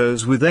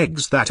tomatoes with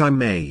eggs that I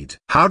made.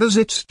 How does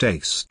it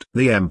taste?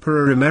 The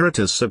Emperor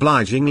Emeritus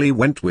obligingly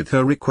went with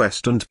her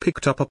request and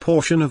picked up a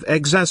portion of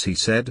eggs as he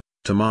said,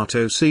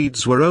 tomato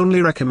seeds were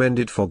only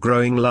recommended for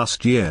growing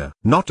last year.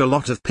 Not a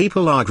lot of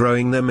people are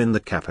growing them in the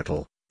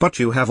capital, but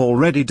you have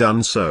already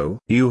done so.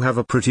 You have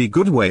a pretty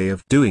good way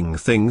of doing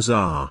things.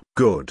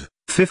 Good.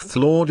 Fifth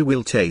Lord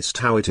will taste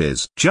how it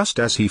is. Just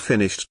as he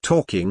finished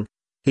talking,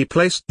 he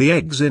placed the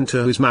eggs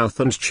into his mouth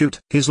and chewed.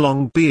 His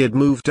long beard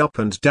moved up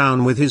and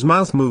down with his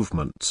mouth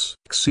movements.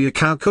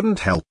 Xiao couldn't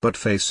help but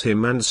face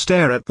him and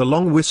stare at the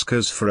long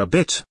whiskers for a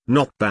bit.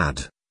 Not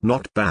bad,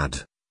 not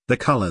bad. The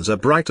colors are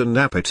bright and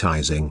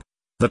appetizing.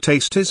 The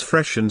taste is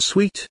fresh and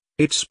sweet.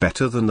 It's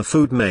better than the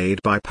food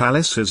made by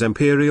Palace's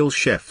imperial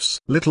chefs.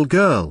 Little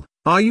girl,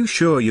 are you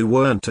sure you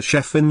weren't a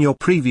chef in your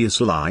previous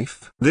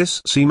life?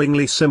 This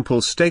seemingly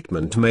simple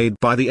statement made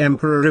by the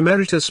Emperor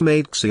Emeritus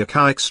made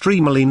Xiao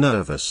extremely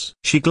nervous.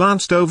 She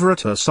glanced over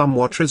at her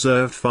somewhat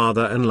reserved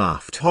father and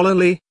laughed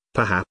hollowly.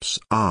 Perhaps,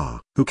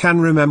 who can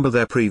remember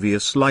their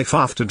previous life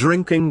after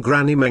drinking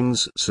Granny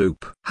Meng's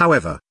soup?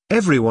 However,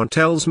 everyone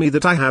tells me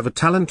that I have a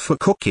talent for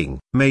cooking.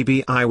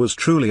 Maybe I was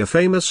truly a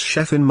famous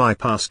chef in my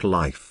past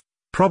life.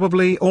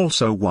 Probably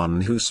also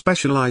one who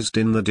specialized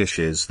in the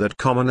dishes that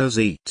commoners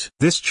eat.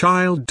 This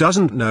child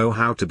doesn't know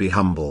how to be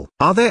humble.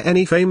 Are there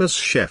any famous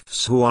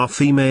chefs who are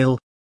female?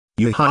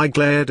 Yuhai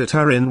glared at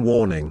her in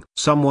warning.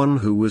 Someone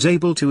who was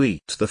able to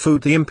eat the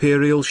food the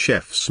imperial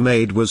chefs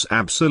made was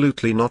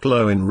absolutely not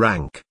low in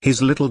rank.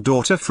 His little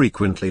daughter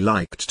frequently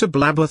liked to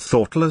blabber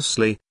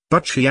thoughtlessly,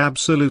 but she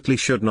absolutely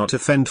should not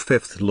offend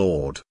Fifth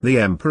Lord. The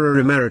Emperor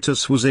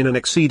Emeritus was in an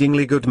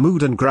exceedingly good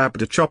mood and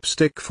grabbed a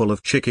chopstick full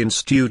of chicken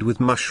stewed with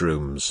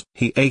mushrooms.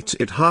 He ate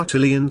it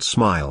heartily and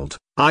smiled.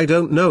 I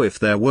don't know if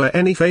there were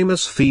any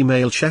famous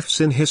female chefs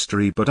in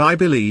history, but I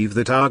believe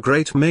that our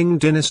great Ming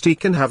dynasty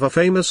can have a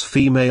famous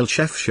female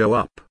chef show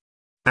up.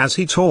 As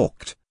he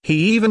talked,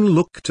 he even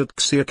looked at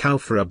Xiao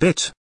for a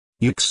bit.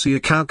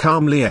 Xiao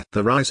calmly ate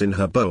the rice in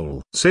her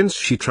bowl. Since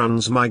she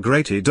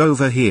transmigrated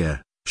over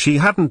here, she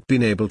hadn't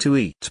been able to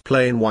eat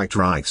plain white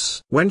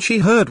rice. When she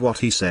heard what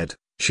he said,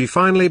 she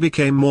finally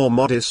became more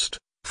modest.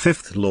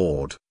 Fifth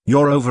Lord,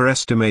 you're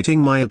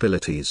overestimating my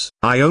abilities.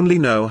 I only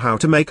know how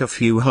to make a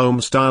few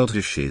home-style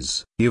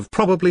dishes. You've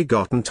probably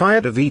gotten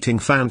tired of eating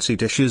fancy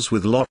dishes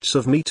with lots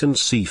of meat and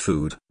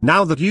seafood.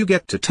 Now that you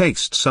get to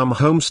taste some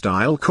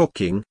home-style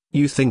cooking,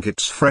 you think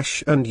it's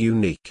fresh and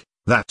unique.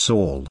 That's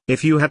all.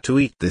 If you had to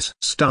eat this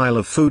style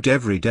of food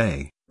every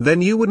day,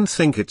 then you wouldn't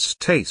think it's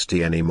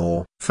tasty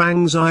anymore.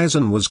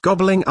 Zaizen was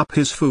gobbling up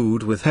his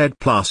food with head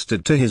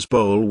plastered to his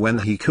bowl when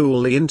he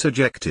coolly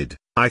interjected,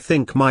 I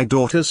think my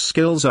daughter's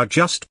skills are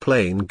just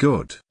plain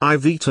good.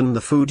 I've eaten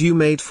the food you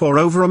made for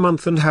over a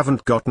month and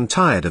haven't gotten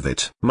tired of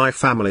it. My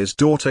family's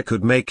daughter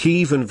could make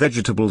even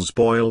vegetables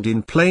boiled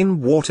in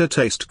plain water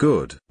taste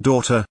good.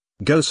 Daughter,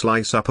 go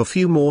slice up a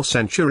few more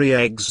century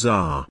eggs.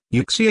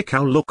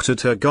 Xiao looked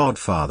at her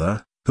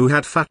godfather, who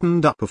had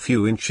fattened up a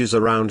few inches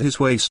around his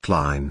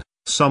waistline,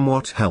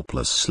 somewhat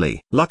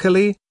helplessly.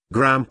 Luckily,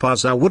 Grandpa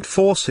Zhao would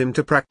force him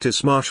to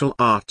practice martial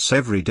arts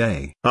every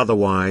day.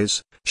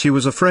 Otherwise, she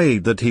was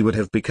afraid that he would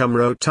have become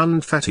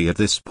rotund fatty at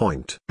this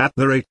point. At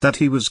the rate that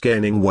he was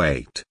gaining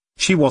weight,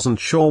 she wasn't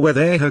sure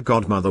whether her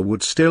godmother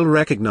would still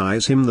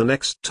recognize him the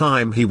next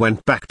time he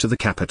went back to the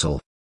capital.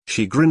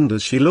 She grinned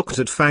as she looked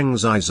at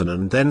Zaizen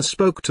and then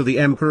spoke to the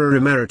Emperor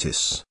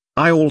Emeritus.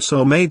 I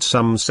also made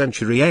some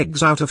century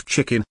eggs out of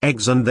chicken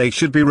eggs and they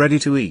should be ready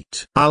to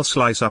eat. I'll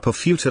slice up a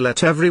few to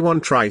let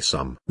everyone try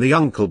some. The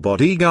uncle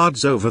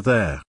bodyguards over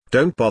there,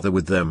 don't bother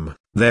with them,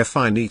 they're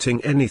fine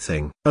eating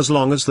anything, as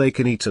long as they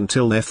can eat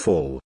until they're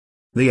full.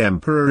 The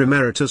Emperor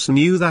Emeritus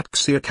knew that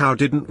Xiao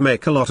didn't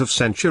make a lot of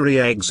century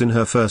eggs in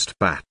her first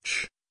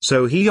batch,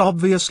 so he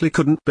obviously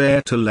couldn't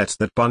bear to let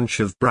that bunch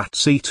of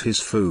brats eat his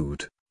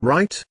food,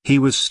 right? He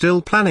was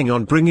still planning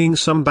on bringing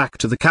some back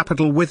to the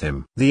capital with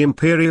him. The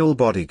imperial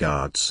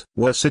bodyguards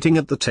were sitting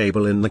at the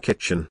table in the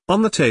kitchen.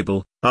 On the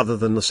table, other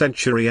than the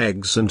century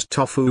eggs and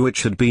tofu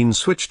which had been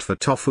switched for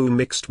tofu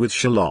mixed with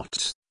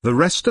shallots, the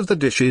rest of the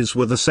dishes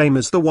were the same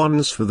as the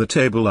ones for the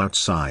table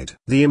outside.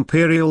 The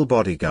imperial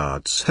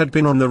bodyguards had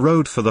been on the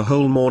road for the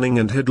whole morning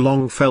and had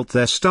long felt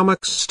their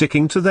stomachs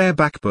sticking to their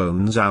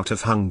backbones out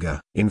of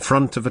hunger. In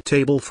front of a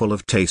table full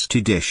of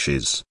tasty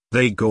dishes,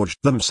 they gorged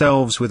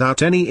themselves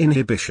without any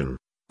inhibition.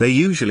 They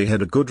usually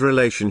had a good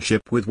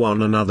relationship with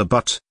one another,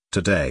 but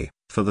today,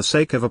 for the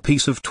sake of a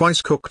piece of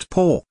twice-cooked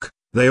pork,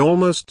 they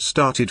almost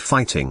started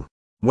fighting.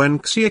 When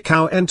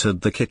Xiaocao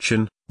entered the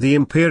kitchen, the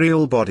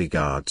imperial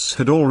bodyguards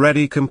had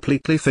already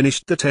completely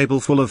finished the table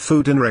full of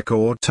food in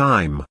record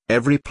time.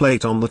 Every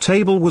plate on the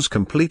table was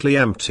completely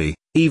empty,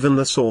 even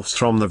the sauce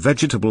from the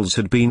vegetables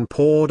had been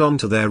poured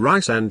onto their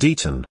rice and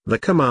eaten. The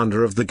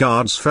commander of the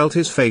guards felt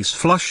his face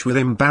flush with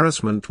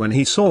embarrassment when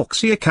he saw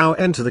Xiaocao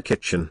enter the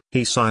kitchen.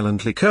 He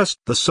silently cursed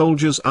the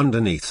soldiers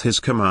underneath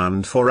his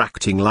command for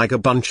acting like a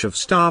bunch of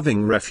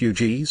starving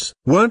refugees.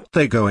 Weren't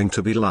they going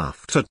to be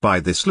laughed at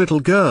by this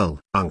little girl?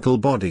 Uncle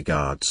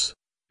bodyguards,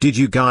 did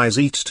you guys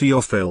eat to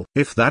your fill?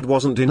 If that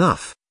wasn't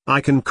enough,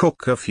 I can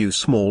cook a few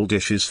small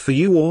dishes for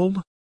you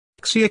all.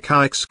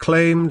 Xiaocao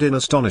exclaimed in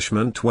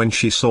astonishment when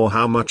she saw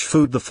how much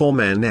food the four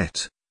men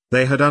ate.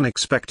 They had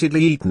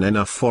unexpectedly eaten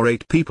enough for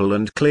 8 people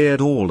and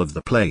cleared all of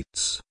the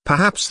plates.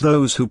 Perhaps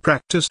those who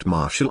practiced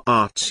martial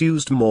arts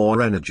used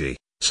more energy,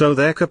 so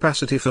their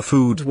capacity for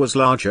food was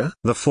larger.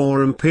 The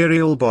 4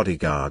 imperial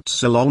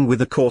bodyguards along with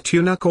the court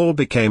eunuch all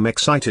became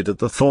excited at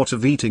the thought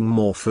of eating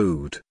more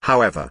food.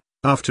 However,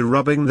 after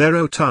rubbing their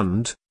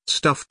rotund,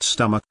 stuffed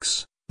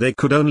stomachs, they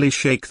could only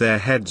shake their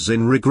heads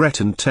in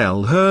regret and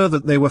tell her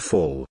that they were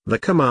full. The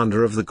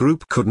commander of the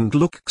group couldn't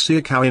look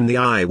Xiaocao in the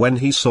eye when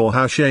he saw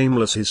how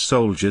shameless his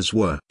soldiers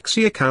were.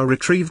 Xiaocao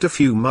retrieved a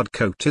few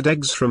mud-coated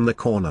eggs from the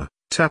corner,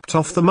 tapped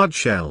off the mud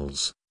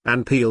shells,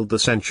 and peeled the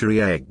century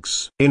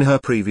eggs. In her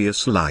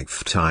previous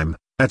lifetime,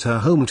 at her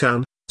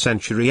hometown,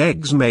 century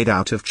eggs made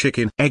out of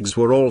chicken eggs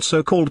were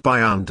also called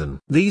baiandan.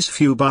 These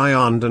few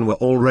baiandan were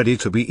all ready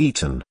to be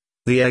eaten.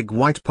 The egg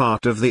white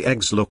part of the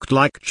eggs looked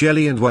like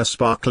jelly and were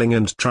sparkling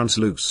and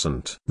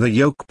translucent. The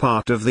yolk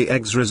part of the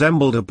eggs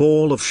resembled a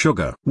ball of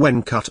sugar.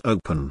 When cut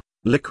open,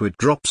 liquid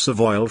drops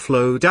of oil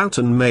flowed out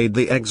and made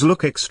the eggs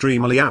look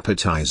extremely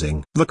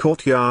appetizing. The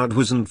courtyard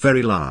wasn't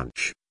very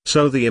large,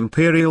 so the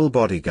imperial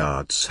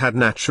bodyguards had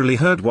naturally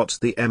heard what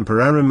the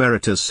Emperor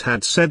Emeritus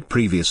had said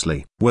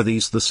previously. Were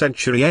these the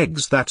century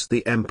eggs that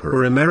the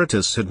Emperor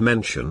Emeritus had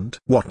mentioned?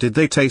 What did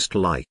they taste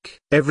like?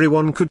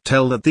 Everyone could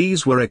tell that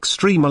these were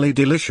extremely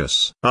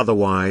delicious.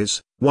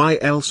 Otherwise, why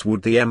else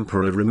would the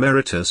Emperor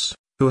Emeritus,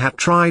 who had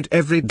tried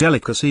every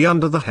delicacy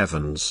under the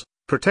heavens,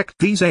 protect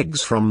these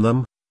eggs from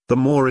them? The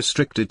more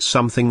restricted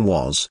something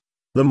was,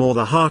 the more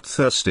the heart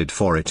thirsted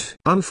for it.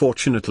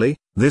 Unfortunately,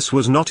 this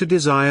was not a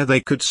desire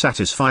they could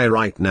satisfy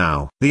right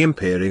now. The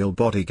imperial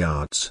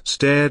bodyguards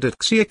stared at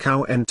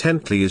Xiaocao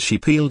intently as she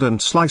peeled and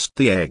sliced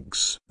the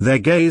eggs. Their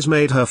gaze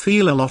made her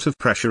feel a lot of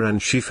pressure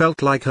and she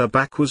felt like her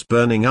back was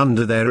burning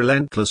under their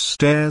relentless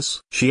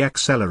stares. She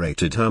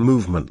accelerated her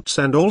movements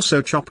and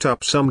also chopped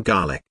up some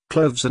garlic,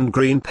 cloves and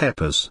green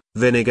peppers.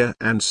 Vinegar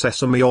and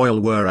sesame oil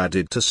were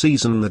added to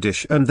season the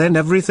dish and then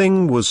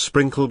everything was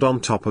sprinkled on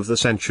top of the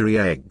century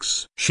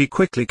eggs. She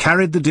quickly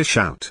carried the dish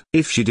out.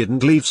 If she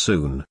didn't leave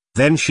soon,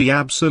 then she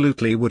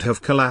absolutely would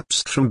have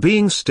collapsed from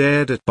being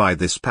stared at by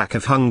this pack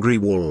of hungry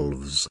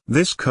wolves.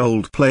 This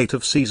cold plate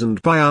of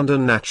seasoned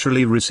baiandan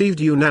naturally received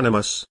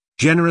unanimous,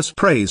 generous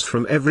praise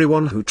from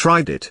everyone who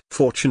tried it.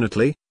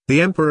 Fortunately,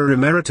 the Emperor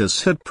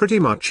Emeritus had pretty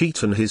much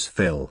eaten his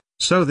fill,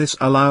 so this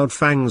allowed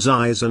Fang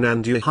Zizan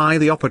and Yuhai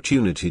the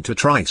opportunity to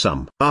try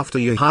some. After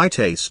Yuhai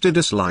tasted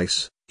a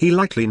slice, he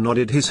lightly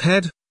nodded his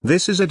head.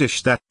 This is a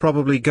dish that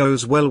probably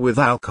goes well with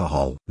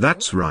alcohol.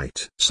 That's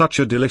right. Such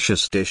a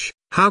delicious dish,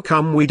 how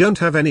come we don't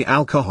have any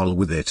alcohol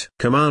with it?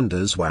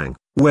 Commander Zhuang,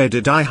 where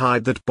did I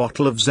hide that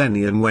bottle of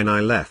Zenian when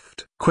I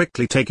left?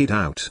 Quickly take it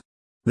out.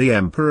 The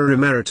Emperor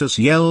Emeritus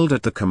yelled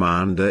at the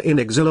commander in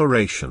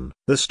exhilaration.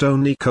 The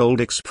stony cold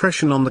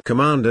expression on the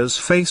commander's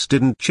face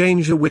didn't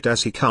change a whit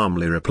as he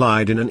calmly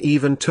replied in an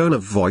even tone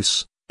of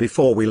voice,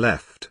 "Before we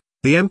left,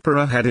 the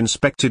Emperor had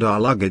inspected our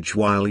luggage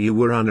while you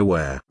were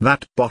unaware.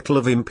 That bottle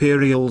of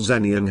Imperial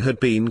Zenian had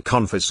been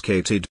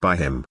confiscated by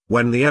him.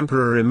 When the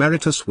Emperor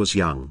Emeritus was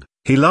young,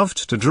 he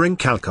loved to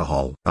drink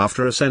alcohol.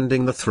 After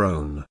ascending the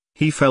throne,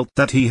 he felt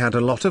that he had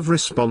a lot of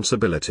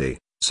responsibility,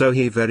 so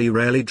he very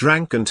rarely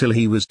drank until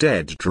he was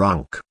dead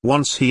drunk.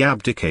 Once he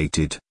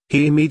abdicated,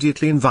 he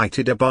immediately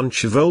invited a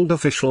bunch of old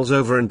officials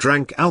over and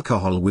drank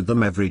alcohol with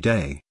them every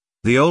day.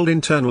 The old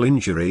internal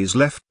injuries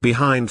left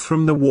behind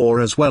from the war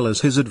as well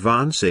as his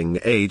advancing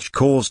age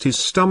caused his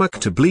stomach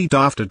to bleed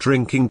after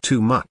drinking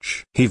too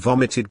much. He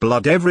vomited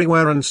blood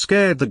everywhere and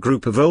scared the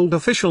group of old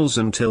officials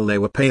until they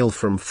were pale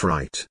from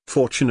fright.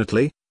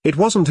 Fortunately, It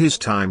wasn't his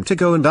time to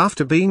go, and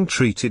after being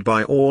treated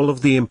by all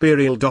of the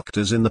imperial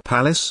doctors in the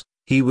palace,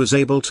 he was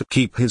able to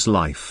keep his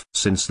life.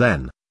 Since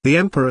then, the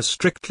emperor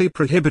strictly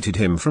prohibited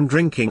him from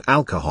drinking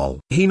alcohol.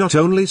 He not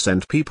only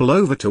sent people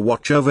over to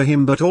watch over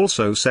him but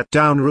also set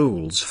down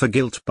rules for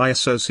guilt by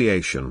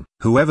association.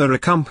 Whoever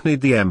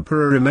accompanied the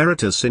emperor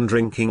emeritus in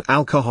drinking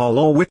alcohol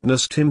or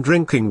witnessed him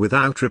drinking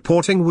without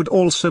reporting would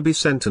also be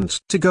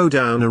sentenced to go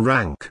down a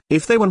rank.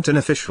 If they weren't an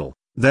official,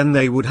 then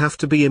they would have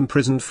to be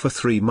imprisoned for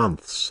 3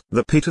 months.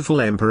 The pitiful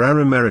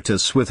Emperor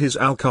Emeritus with his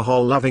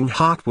alcohol-loving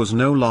heart was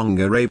no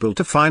longer able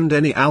to find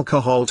any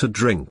alcohol to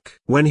drink.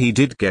 When he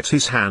did get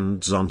his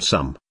hands on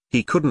some,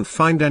 he couldn't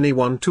find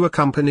anyone to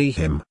accompany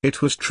him.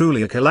 It was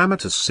truly a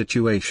calamitous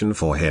situation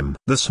for him.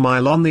 The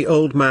smile on the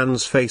old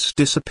man's face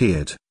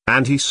disappeared,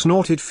 and he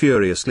snorted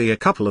furiously a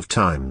couple of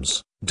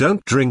times.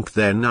 "Don't drink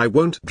then, I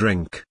won't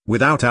drink."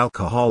 Without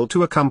alcohol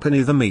to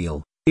accompany the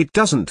meal, it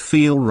doesn't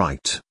feel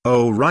right.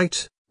 Oh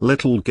right.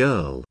 Little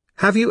girl,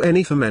 have you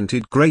any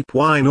fermented grape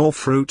wine or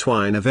fruit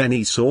wine of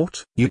any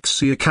sort?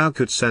 Yuxiakao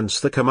could sense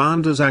the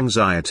commander's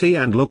anxiety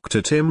and looked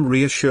at him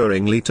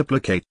reassuringly to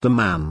placate the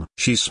man.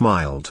 She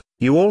smiled.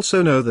 "You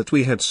also know that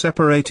we had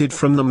separated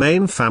from the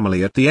main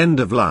family at the end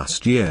of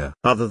last year.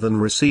 Other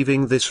than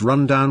receiving this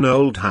rundown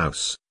old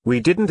house, we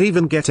didn't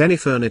even get any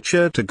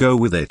furniture to go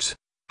with it.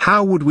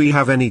 How would we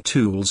have any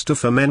tools to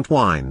ferment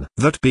wine?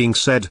 That being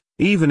said,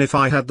 even if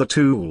I had the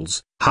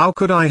tools, how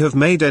could I have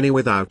made any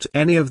without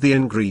any of the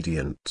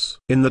ingredients?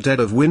 In the dead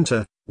of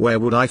winter, where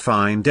would I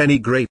find any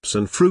grapes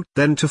and fruit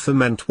then to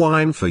ferment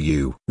wine for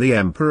you?" The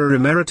Emperor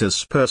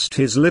Emeritus pursed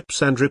his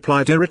lips and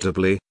replied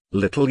irritably,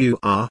 "Little you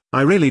are,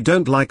 I really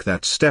don't like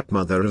that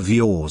stepmother of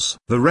yours."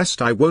 The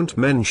rest I won't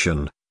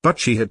mention. But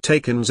she had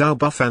taken Zhao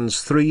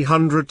Bufan's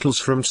 300 tals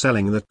from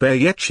selling that bear,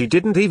 yet she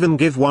didn't even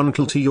give 1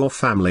 tal to your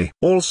family.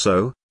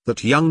 Also,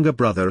 that younger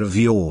brother of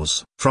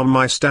yours. From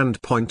my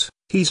standpoint,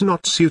 he's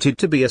not suited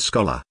to be a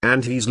scholar.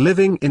 And he's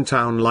living in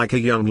town like a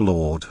young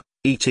lord,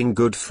 eating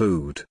good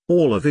food.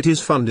 All of it is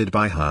funded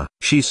by her.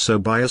 She's so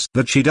biased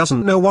that she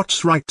doesn't know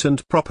what's right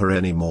and proper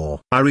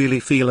anymore. I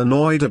really feel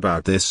annoyed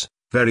about this.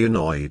 Very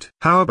annoyed.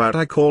 How about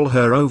I call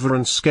her over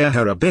and scare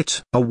her a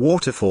bit? A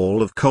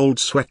waterfall of cold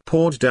sweat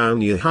poured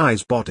down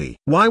Yuhai's body.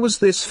 Why was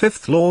this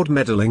fifth lord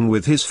meddling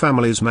with his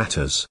family's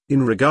matters?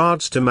 In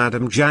regards to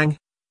Madame Zhang,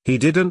 he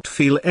didn't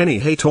feel any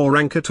hate or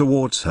rancor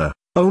towards her,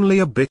 only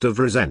a bit of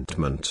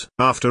resentment.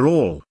 After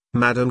all,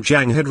 Madame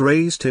Zhang had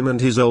raised him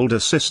and his older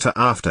sister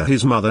after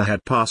his mother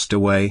had passed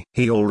away.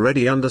 He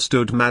already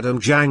understood Madame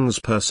Zhang's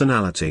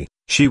personality.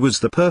 She was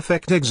the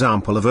perfect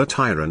example of a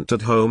tyrant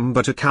at home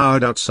but a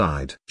coward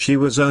outside. She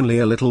was only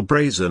a little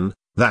brazen,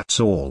 that's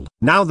all.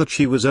 Now that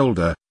she was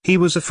older, he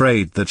was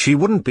afraid that she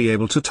wouldn't be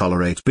able to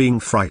tolerate being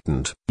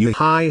frightened.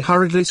 Yuhai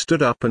hurriedly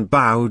stood up and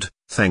bowed.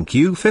 "Thank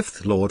you,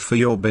 Fifth Lord, for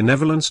your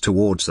benevolence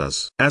towards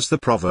us." As the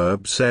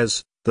proverb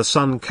says, the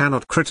son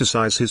cannot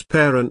criticize his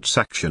parents'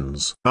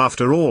 actions.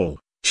 After all,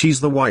 she's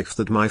the wife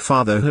that my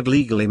father had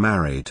legally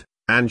married,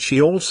 and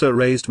she also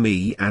raised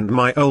me and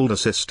my older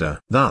sister.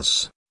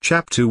 Thus,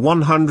 Chapter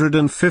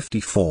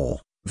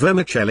 154,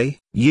 Vermicelli,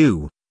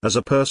 you, as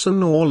a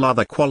person, all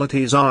other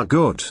qualities are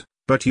good,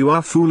 but you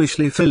are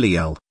foolishly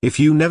filial. If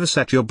you never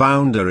set your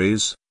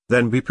boundaries,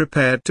 then be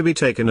prepared to be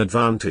taken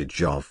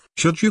advantage of.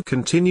 Should you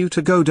continue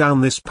to go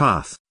down this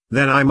path,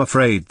 then I'm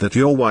afraid that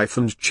your wife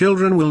and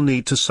children will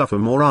need to suffer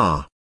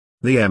more.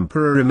 The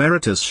Emperor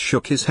Emeritus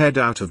shook his head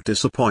out of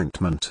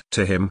disappointment.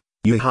 To him,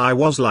 Yuhai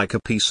was like a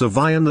piece of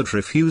iron that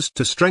refused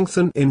to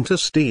strengthen into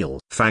steel.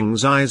 Fang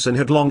Zizhen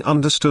had long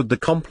understood the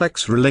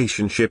complex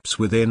relationships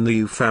within the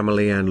Yu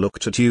family and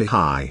looked at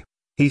Yuhai.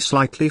 He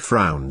slightly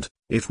frowned.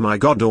 "If my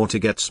goddaughter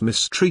gets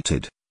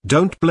mistreated,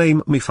 don't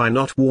blame me for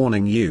not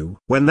warning you.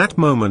 When that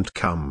moment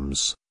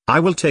comes, I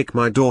will take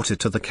my daughter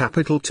to the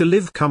capital to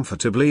live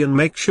comfortably and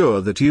make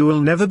sure that you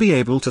will never be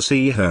able to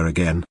see her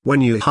again."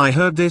 When Yuhai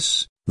heard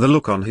this, the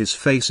look on his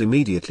face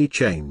immediately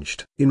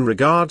changed. In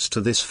regards to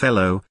this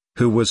fellow,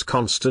 who was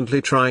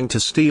constantly trying to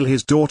steal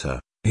his daughter,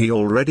 he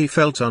already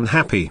felt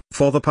unhappy.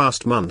 For the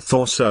past month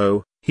or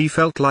so, he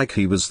felt like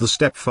he was the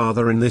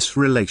stepfather in this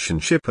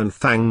relationship and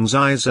Fang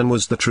Zizhen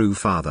was the true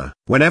father.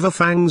 Whenever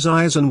Fang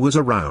Zizhen was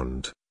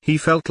around, he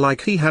felt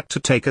like he had to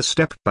take a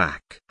step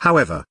back.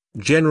 However,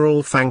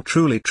 General Fang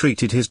truly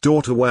treated his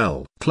daughter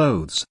well.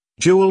 Clothes,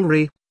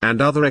 jewelry, and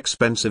other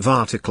expensive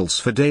articles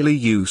for daily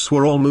use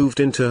were all moved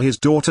into his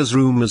daughter's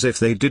room as if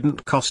they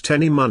didn't cost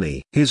any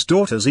money. His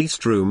daughter's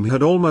east room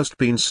had almost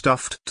been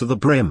stuffed to the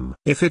brim.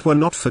 If it were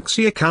not for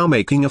Xiaokao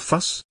making a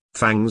fuss,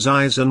 Fang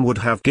Zizhen would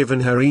have given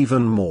her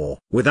even more.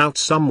 Without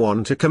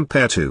someone to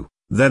compare to,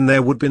 then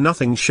there would be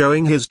nothing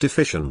showing his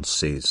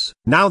deficiencies.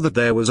 Now that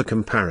there was a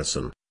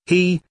comparison,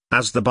 he,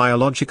 as the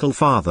biological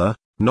father,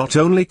 not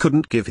only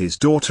couldn't give his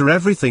daughter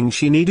everything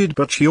she needed,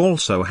 but she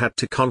also had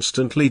to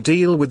constantly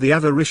deal with the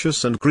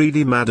avaricious and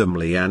greedy Madame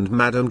Li and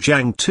Madame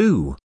Zhang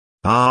too.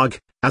 Arg,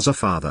 as a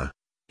father,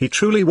 he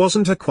truly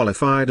wasn't a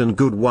qualified and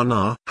good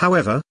one.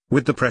 However,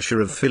 with the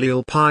pressure of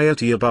filial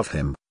piety above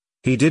him,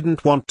 He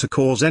didn't want to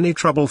cause any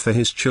trouble for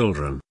his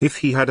children. If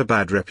he had a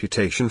bad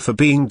reputation for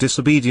being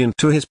disobedient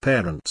to his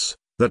parents,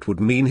 that would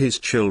mean his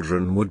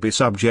children would be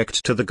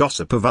subject to the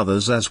gossip of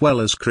others as well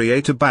as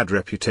create a bad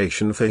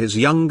reputation for his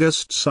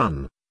youngest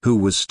son, who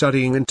was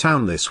studying in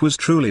town. This was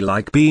truly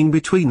like being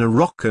between a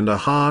rock and a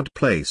hard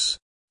place.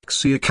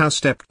 Xiaoqiao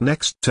stepped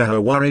next to her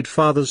worried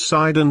father's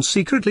side and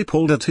secretly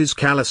pulled at his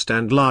calloused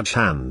and large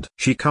hand.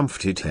 She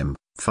comforted him.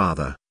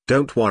 "Father,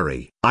 don't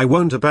worry. I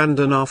won't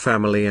abandon our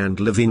family and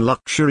live in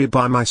luxury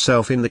by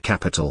myself in the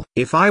capital.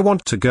 If I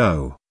want to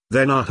go,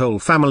 then our whole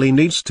family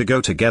needs to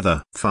go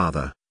together.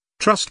 Father,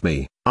 trust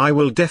me, I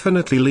will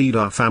definitely lead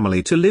our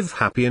family to live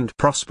happy and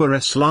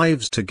prosperous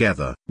lives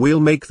together. We'll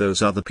make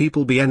those other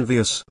people be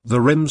envious."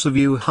 The rims of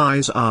Yu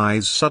Hai's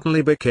eyes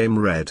suddenly became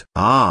red.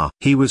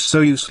 He was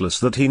so useless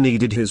that he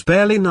needed his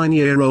barely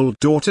 9-year-old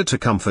daughter to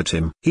comfort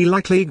him. He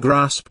lightly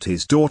grasped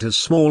his daughter's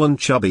small and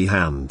chubby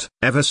hand.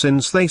 Ever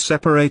since they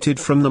separated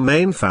from the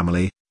main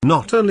family,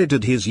 not only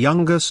did his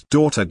youngest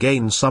daughter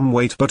gain some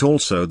weight but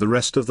also the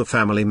rest of the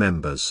family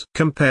members.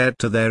 Compared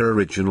to their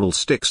original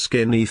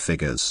stick-skinny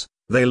figures,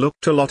 they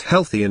looked a lot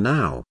healthier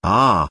now.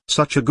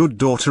 Such a good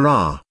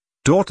daughter.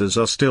 Daughters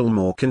are still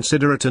more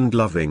considerate and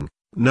loving.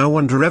 No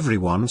wonder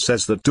everyone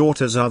says that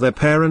daughters are their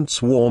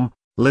parents' warm,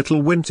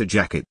 little winter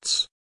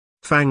jackets.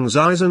 Fang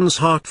Zaizen's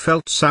heart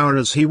felt sour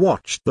as he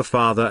watched the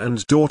father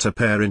and daughter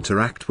pair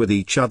interact with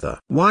each other.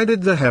 Why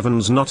did the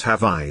heavens not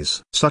have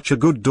eyes? Such a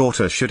good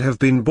daughter should have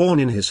been born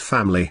in his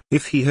family.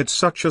 If he had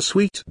such a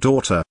sweet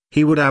daughter,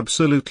 he would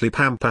absolutely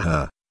pamper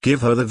her,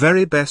 give her the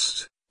very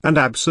best, and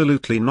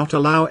absolutely not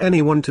allow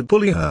anyone to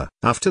bully her.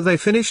 After they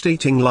finished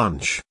eating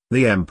lunch,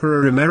 the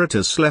Emperor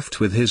Emeritus left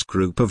with his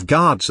group of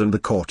guards and the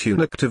court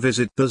eunuch to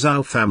visit the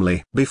Zhao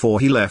family. Before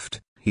he left,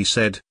 he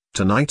said,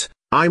 "Tonight,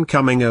 I'm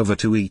coming over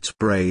to eat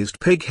braised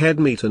pig head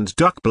meat and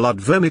duck blood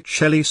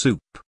vermicelli soup."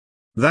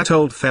 That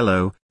old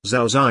fellow,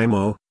 Zhao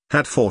Zimo,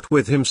 had fought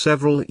with him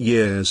several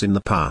years in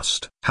the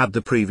past. Had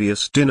the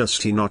previous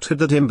dynasty not had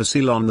that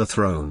imbecile on the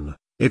throne,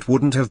 it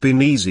wouldn't have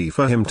been easy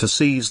for him to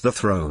seize the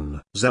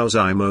throne. Zhao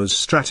Zimo's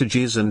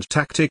strategies and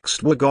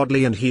tactics were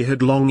godly and he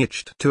had long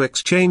itched to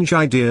exchange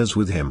ideas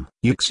with him.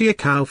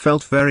 Xiaoqiao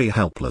felt very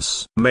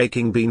helpless.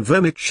 Making bean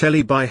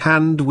vermicelli by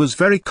hand was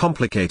very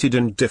complicated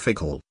and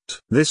difficult.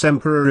 This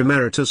Emperor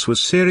Emeritus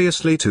was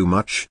seriously too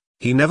much.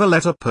 He never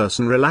let a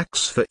person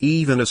relax for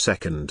even a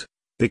second.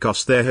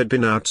 Because there had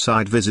been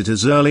outside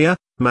visitors earlier,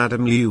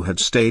 Madame Liu had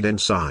stayed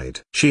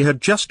inside. She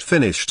had just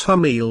finished her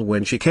meal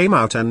when she came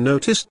out and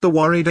noticed the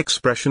worried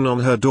expression on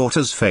her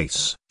daughter's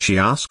face. She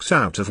asked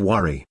out of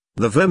worry,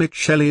 "The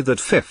vermicelli that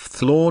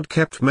Fifth Lord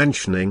kept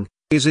mentioning,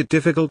 is it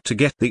difficult to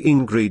get the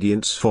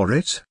ingredients for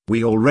it?"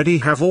 "We already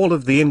have all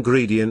of the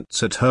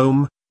ingredients at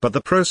home, but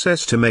the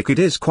process to make it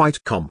is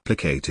quite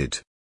complicated."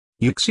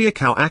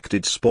 Xiaoqiao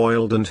acted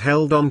spoiled and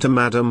held on to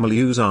Madame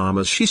Liu's arm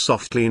as she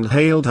softly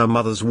inhaled her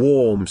mother's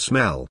warm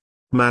smell.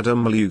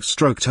 Madame Liu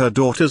stroked her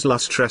daughter's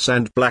lustrous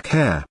and black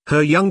hair.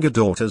 Her younger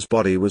daughter's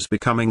body was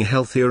becoming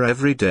healthier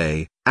every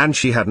day, and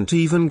she hadn't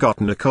even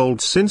gotten a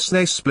cold since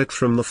they split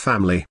from the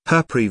family.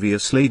 Her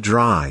previously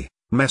dry,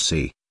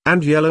 messy,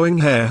 and yellowing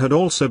hair had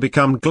also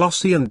become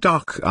glossy and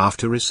dark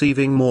after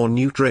receiving more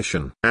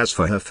nutrition. As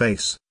for her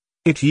face,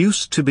 it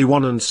used to be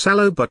wan and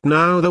sallow but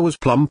now there was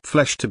plump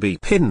flesh to be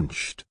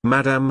pinched.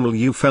 Madame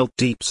Liu felt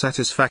deep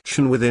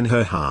satisfaction within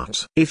her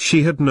heart. If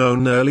she had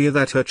known earlier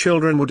that her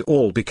children would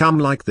all become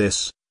like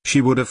this,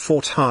 she would have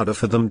fought harder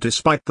for them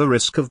despite the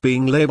risk of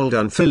being labeled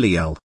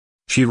unfilial.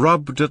 She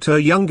rubbed at her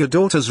younger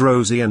daughter's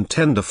rosy and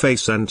tender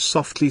face and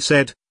softly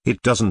said,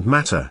 "It doesn't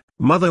matter,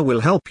 mother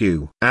will help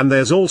you. And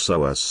there's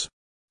also us."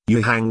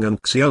 Yuhang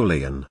and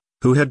Xiaolian,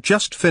 who had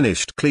just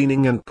finished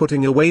cleaning and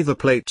putting away the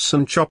plates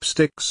and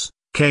chopsticks,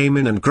 came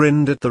in and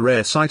grinned at the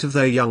rare sight of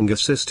their younger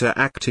sister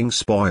acting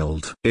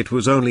spoiled. It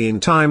was only in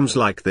times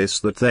like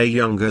this that their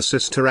younger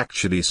sister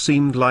actually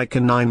seemed like a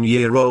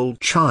 9-year-old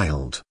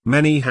child.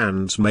 Many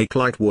hands make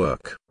light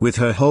work. With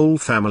her whole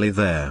family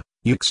there,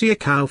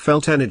 Xiaoqiao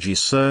felt energy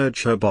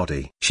surge her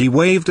body. She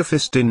waved a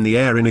fist in the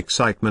air in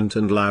excitement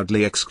and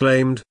loudly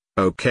exclaimed,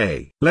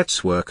 "Okay,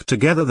 let's work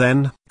together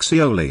then."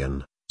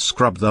 Xiaolian,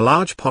 scrub the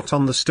large pot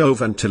on the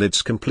stove until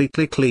it's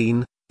completely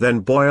clean, then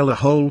boil a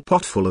whole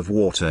pot full of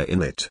water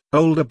in it.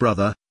 Older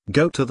brother,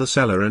 go to the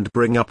cellar and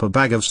bring up a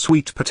bag of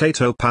sweet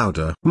potato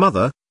powder.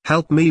 Mother,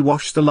 help me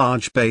wash the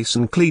large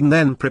basin clean,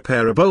 then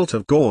prepare a bolt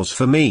of gauze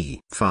for me.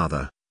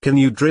 Father, can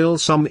you drill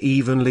some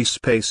evenly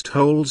spaced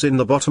holes in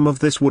the bottom of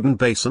this wooden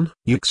basin?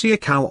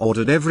 Xiaoqiao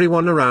ordered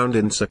everyone around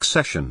in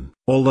succession.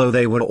 Although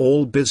they were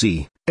all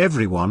busy,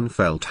 everyone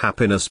felt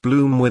happiness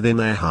bloom within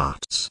their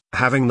hearts.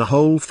 Having the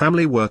whole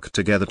family work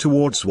together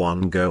towards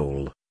one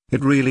goal,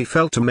 it really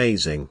felt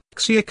amazing.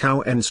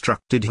 Xiaoqiao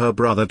instructed her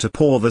brother to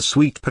pour the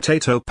sweet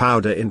potato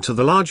powder into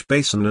the large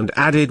basin and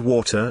added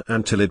water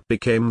until it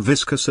became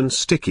viscous and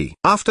sticky.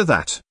 After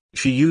that,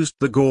 she used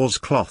the gauze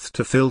cloth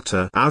to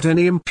filter out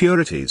any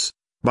impurities.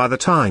 By the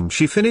time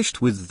she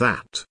finished with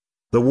that,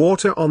 the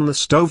water on the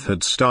stove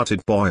had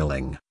started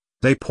boiling.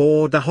 They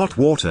poured the hot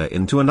water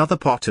into another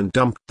pot and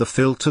dumped the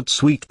filtered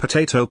sweet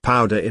potato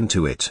powder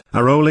into it.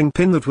 A rolling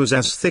pin that was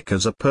as thick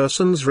as a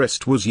person's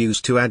wrist was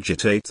used to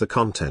agitate the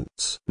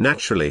contents.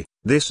 Naturally,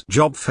 this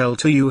job fell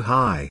to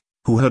Josei,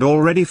 who had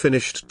already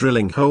finished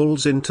drilling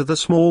holes into the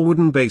small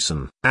wooden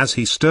basin. As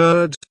he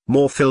stirred,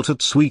 more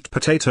filtered sweet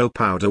potato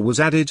powder was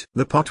added.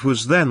 The pot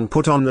was then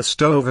put on the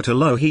stove at a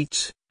low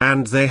heat,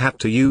 and they had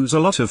to use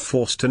a lot of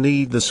force to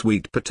knead the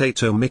sweet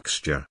potato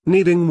mixture.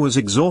 Kneading was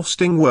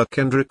exhausting work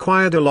and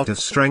required a lot of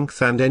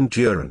strength and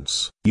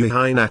endurance.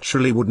 Josei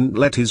naturally wouldn't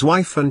let his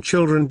wife and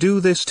children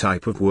do this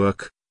type of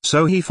work,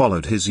 so he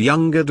followed his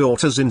younger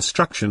daughter's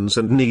instructions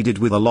and kneaded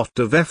with a lot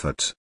of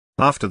effort.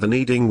 After the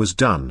kneading was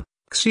done,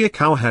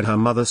 Xiaocow had her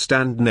mother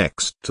stand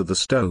next to the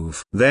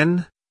stove.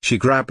 Then, she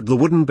grabbed the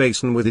wooden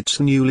basin with its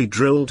newly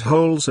drilled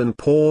holes and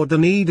poured the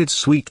kneaded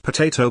sweet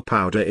potato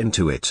powder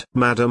into it.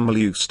 Madame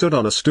Liu stood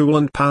on a stool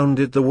and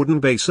pounded the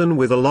wooden basin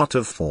with a lot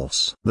of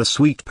force. The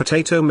sweet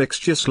potato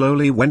mixture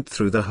slowly went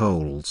through the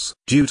holes.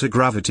 Due to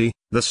gravity,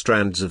 the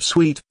strands of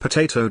sweet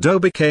potato dough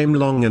became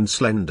long and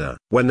slender.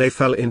 When they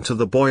fell into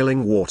the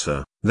boiling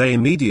water, they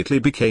immediately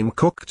became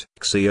cooked.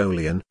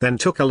 Xiaolian then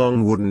took a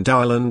long wooden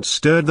dowel and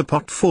stirred the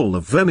pot full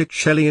of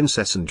vermicelli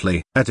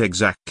incessantly. At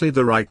exactly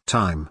the right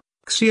time,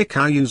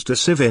 Xiaocow used a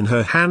sieve in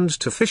her hand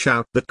to fish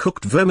out the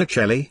cooked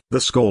vermicelli.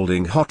 The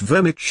scalding hot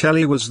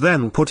vermicelli was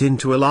then put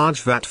into a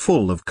large vat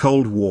full of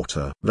cold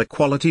water. The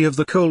quality of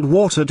the cold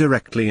water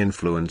directly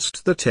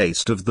influenced the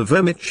taste of the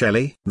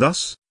vermicelli.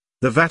 Thus,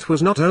 the vat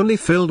was not only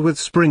filled with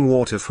spring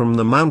water from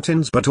the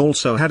mountains but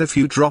also had a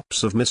few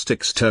drops of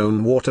mystic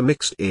stone water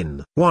mixed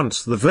in.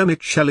 Once the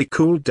vermicelli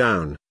cooled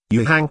down,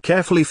 Josei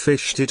carefully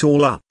fished it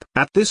all up.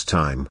 At this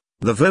time,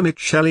 the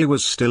vermicelli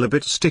was still a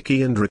bit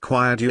sticky and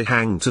required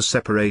Josei to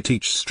separate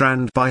each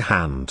strand by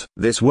hand.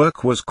 This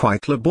work was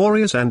quite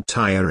laborious and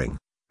tiring,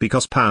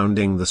 because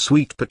pounding the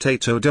sweet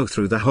potato dough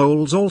through the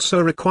holes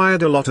also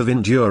required a lot of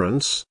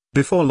endurance.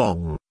 Before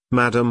long,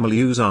 Madame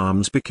Liu's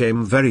arms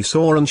became very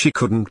sore and she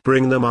couldn't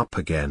bring them up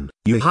again.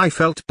 Josei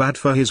felt bad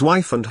for his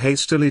wife and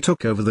hastily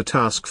took over the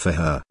task for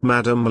her.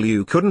 Madame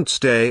Liu couldn't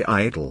stay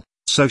idle,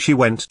 so she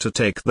went to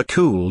take the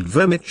cooled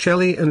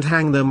vermicelli and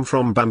hang them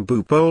from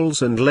bamboo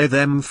poles and lay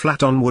them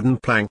flat on wooden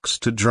planks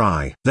to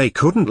dry. They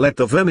couldn't let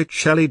the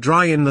vermicelli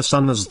dry in the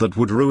sun as that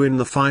would ruin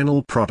the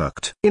final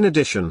product. In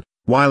addition,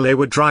 while they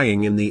were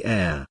drying in the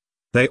air,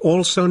 they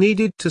also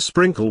needed to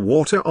sprinkle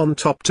water on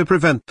top to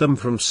prevent them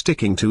from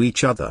sticking to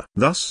each other.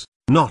 Thus,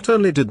 not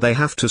only did they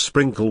have to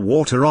sprinkle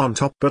water on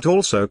top but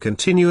also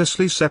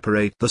continuously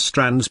separate the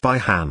strands by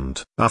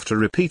hand. After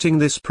repeating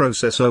this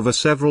process over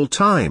several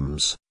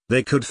times,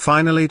 they could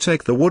finally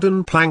take the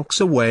wooden planks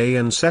away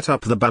and set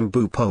up the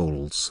bamboo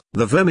poles.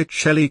 The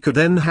vermicelli could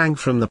then hang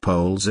from the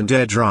poles and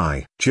air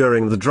dry.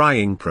 During the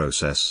drying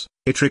process,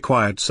 it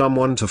required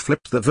someone to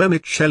flip the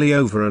vermicelli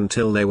over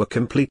until they were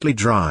completely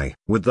dry.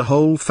 With the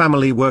whole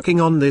family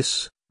working on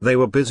this, they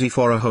were busy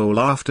for a whole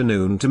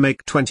afternoon to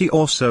make 20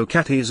 or so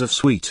catties of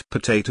sweet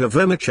potato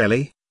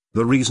vermicelli.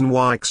 The reason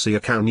why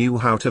Xiaocow knew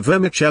how to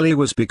vermicelli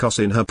was because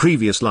in her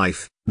previous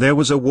life, there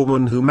was a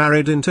woman who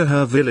married into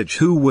her village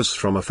who was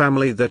from a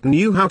family that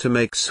knew how to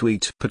make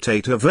sweet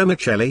potato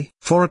vermicelli.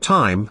 For a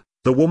time,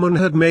 the woman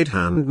had made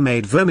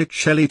handmade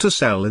vermicelli to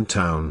sell in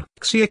town.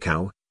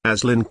 Xiaocow,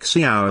 as Lin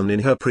Xiaoan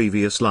in her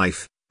previous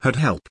life, had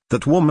helped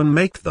that woman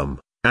make them,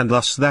 and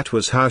thus that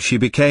was how she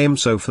became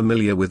so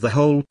familiar with the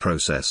whole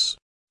process.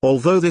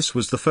 Although this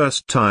was the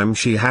first time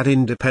she had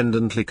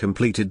independently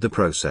completed the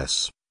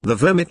process, the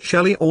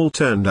vermicelli all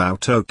turned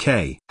out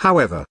okay.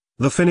 However,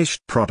 the finished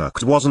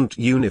product wasn't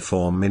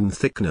uniform in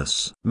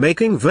thickness.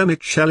 Making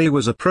vermicelli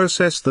was a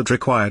process that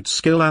required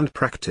skill and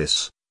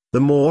practice.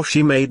 The more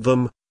she made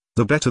them,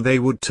 the better they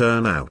would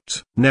turn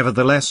out.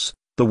 Nevertheless,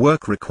 the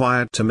work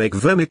required to make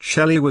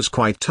vermicelli was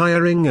quite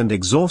tiring and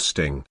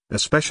exhausting,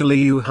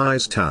 especially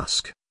Josei's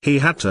task. He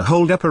had to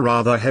hold up a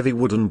rather heavy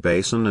wooden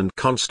basin and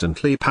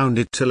constantly pound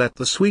it to let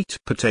the sweet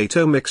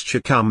potato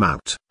mixture come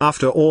out.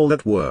 After all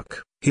that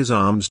work, his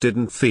arms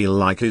didn't feel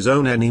like his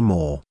own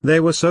anymore. They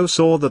were so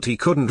sore that he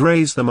couldn't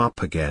raise them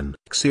up again.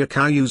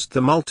 Xiaocow used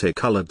the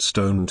multicolored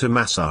stone to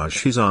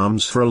massage his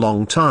arms for a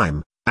long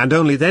time, and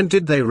only then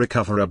did they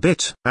recover a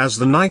bit. As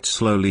the night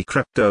slowly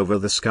crept over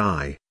the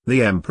sky,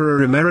 the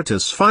Emperor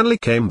Emeritus finally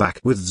came back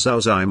with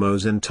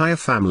Zhao entire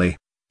family.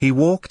 He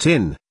walked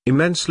in,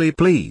 immensely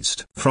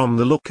pleased. From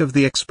the look of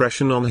the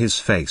expression on his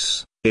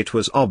face, it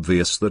was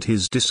obvious that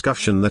his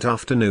discussion that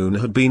afternoon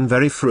had been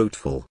very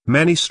fruitful.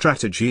 Many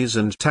strategies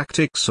and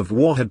tactics of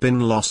war had been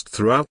lost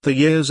throughout the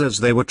years as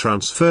they were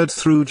transferred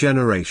through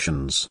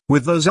generations.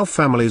 With the Zhao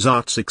family's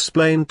arts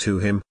explained to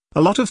him,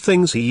 a lot of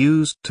things he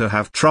used to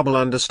have trouble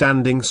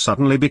understanding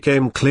suddenly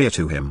became clear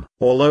to him.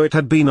 Although it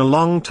had been a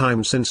long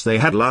time since they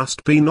had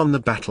last been on the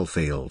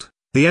battlefield,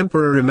 the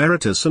Emperor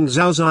Emeritus and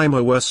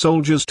Zhao were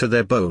soldiers to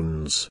their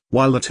bones.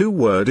 While the two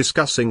were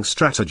discussing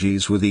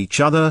strategies with each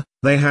other,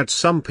 they had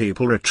some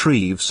people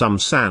retrieve some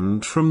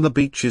sand from the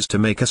beaches to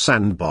make a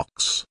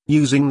sandbox.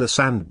 Using the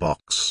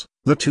sandbox,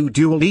 The two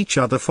dueled each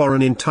other for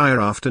an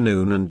entire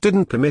afternoon and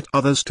didn't permit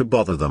others to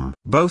bother them.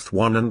 Both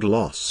won and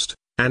lost,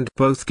 and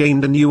both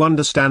gained a new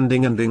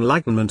understanding and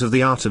enlightenment of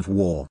the art of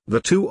war.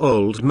 The two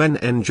old men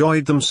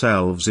enjoyed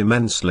themselves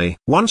immensely.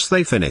 Once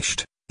they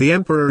finished, the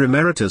Emperor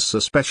Emeritus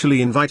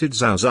especially invited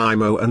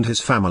Zhao and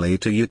his family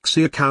to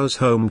Xiao's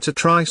home to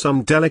try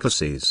some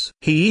delicacies.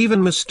 He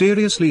even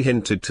mysteriously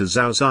hinted to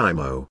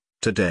Zhao,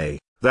 "Today,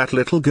 that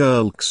little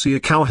girl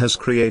Xiao has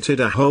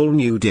created a whole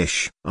new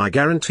dish. I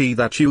guarantee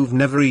that you've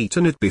never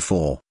eaten it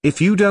before.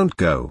 If you don't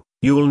go,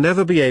 you'll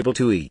never be able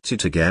to eat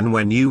it again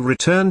when you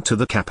return to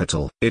the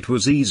capital." It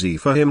was easy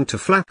for him to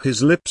flap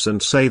his lips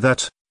and say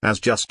that, as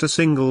just a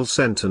single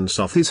sentence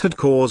of his had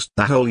caused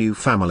the whole Yu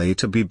family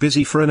to be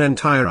busy for an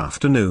entire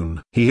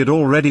afternoon. He had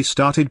already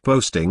started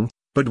boasting,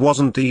 but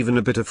wasn't even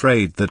a bit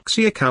afraid that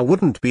Xiao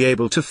wouldn't be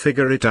able to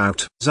figure it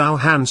out. Zhao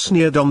Han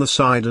sneered on the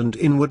side and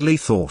inwardly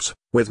thought,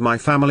 with my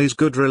family's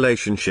good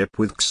relationship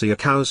with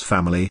Xiao's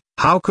family,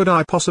 how could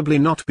I possibly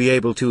not be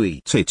able to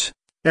eat it?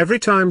 Every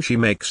time she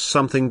makes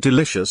something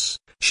delicious,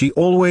 she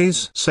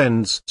always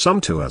sends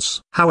some to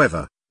us.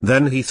 However,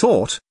 then he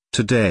thought,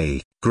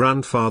 today,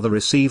 grandfather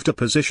received a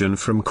position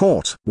from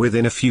court.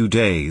 Within a few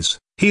days,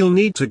 he'll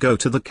need to go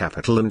to the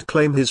capital and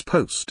claim his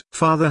post.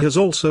 Father has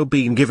also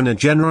been given a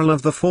general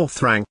of the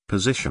 4th rank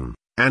position,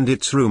 and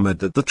it's rumored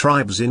that the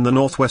tribes in the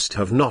northwest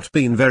have not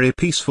been very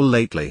peaceful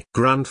lately.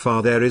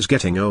 Grandfather is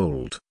getting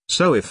old,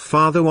 so if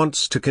father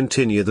wants to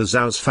continue the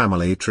Zhao's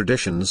family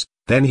traditions,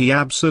 then he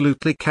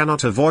absolutely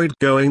cannot avoid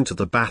going to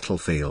the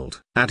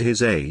battlefield. At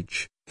his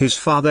age, his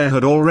father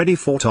had already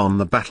fought on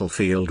the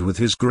battlefield with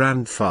his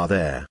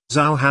grandfather.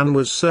 Zhao Han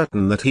was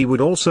certain that he would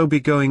also be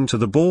going to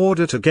the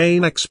border to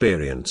gain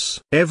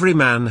experience. Every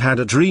man had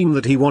a dream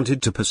that he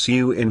wanted to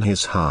pursue in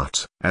his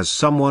heart. As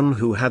someone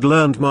who had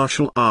learned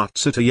martial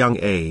arts at a young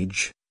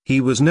age, he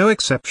was no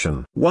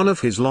exception. One of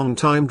his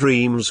long-time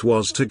dreams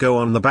was to go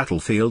on the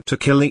battlefield to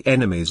kill the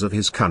enemies of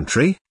his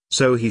country,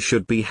 so he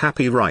should be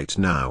happy right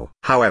now.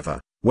 However,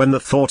 when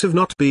the thought of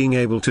not being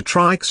able to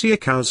try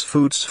Xiao's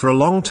foods for a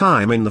long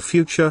time in the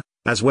future,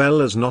 as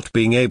well as not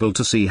being able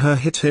to see her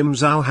hit him,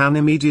 Zhao Han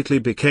immediately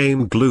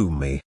became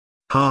gloomy.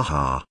 Ha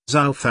ha.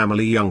 Zhao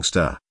family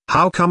youngster,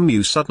 how come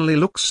you suddenly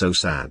look so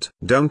sad?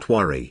 Don't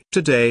worry.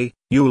 Today,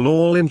 you'll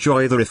all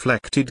enjoy the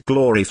reflected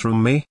glory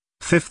from me,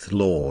 5th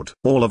Lord.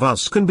 All of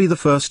us can be the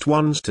first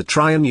ones to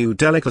try a new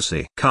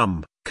delicacy.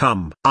 Come,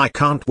 I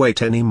can't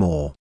wait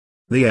anymore.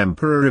 The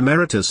Emperor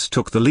Emeritus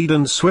took the lead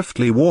and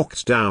swiftly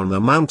walked down the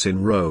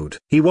mountain road.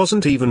 He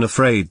wasn't even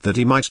afraid that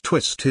he might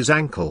twist his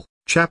ankle.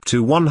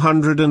 Chapter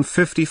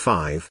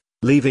 155,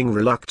 leaving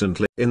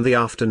reluctantly. In the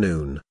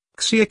afternoon,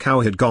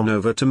 Xiao had gone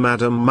over to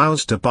Madame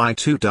Mao's to buy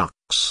 2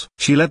 ducks.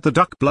 She let the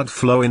duck blood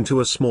flow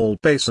into a small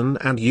basin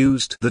and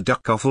used the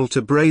duck offal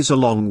to braise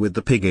along with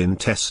the pig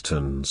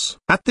intestines.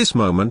 At this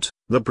moment,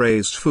 the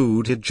braised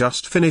food had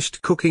just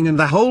finished cooking and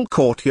the whole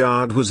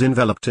courtyard was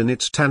enveloped in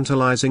its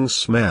tantalizing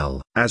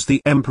smell. As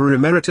the Emperor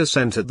Emeritus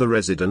entered the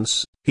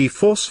residence, he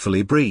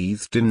forcefully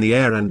breathed in the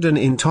air and an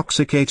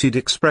intoxicated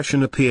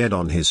expression appeared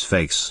on his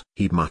face.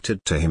 He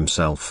muttered to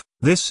himself,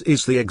 "This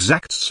is the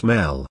exact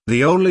smell.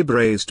 The only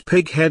braised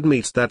pig head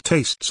meat that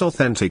tastes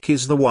authentic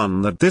is the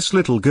one that this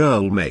little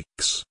girl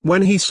makes."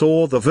 When he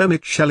saw the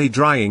vermicelli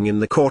drying in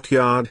the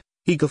courtyard,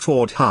 he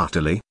guffawed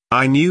heartily.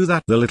 I knew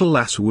that the little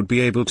lass would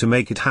be able to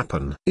make it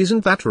happen.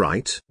 Isn't that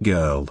right,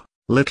 girl?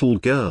 Little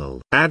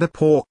girl. Add a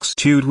pork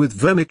stewed with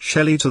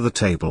vermicelli to the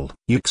table.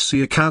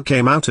 Xiao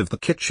came out of the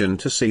kitchen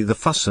to see the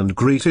fuss and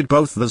greeted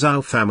both the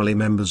Zhao family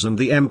members and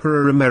the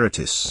Emperor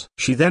Emeritus.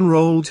 She then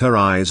rolled her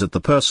eyes at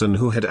the person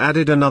who had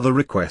added another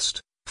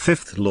request.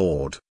 5th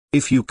Lord,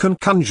 if you can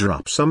conjure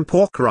up some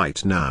pork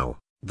right now,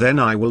 then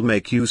I will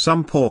make you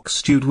some pork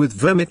stewed with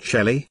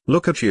vermicelli.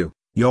 Look at you.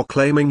 You're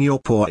claiming you're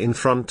poor in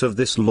front of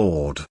this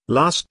lord.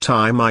 Last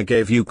time I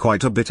gave you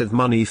quite a bit of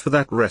money for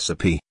that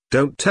recipe.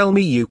 Don't tell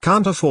me you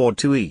can't afford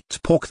to eat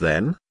pork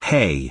then.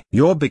 Hey,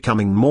 you're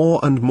becoming more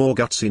and more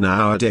gutsy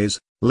nowadays,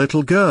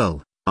 little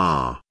girl.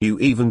 You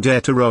even dare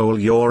to roll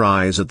your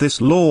eyes at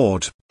this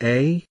lord,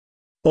 eh?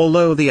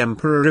 Although the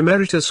Emperor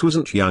Emeritus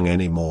wasn't young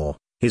anymore,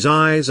 his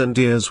eyes and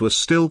ears were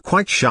still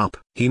quite sharp.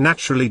 He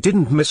naturally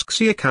didn't miss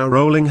Xiao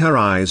rolling her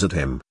eyes at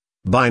him.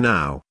 By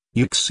now,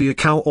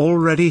 Xiao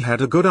already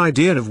had a good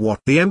idea of what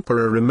the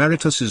Emperor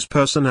Emeritus's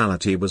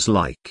personality was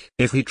like.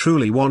 If he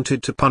truly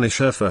wanted to punish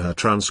her for her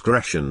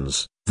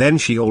transgressions, then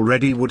she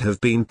already would have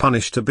been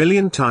punished a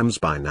billion times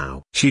by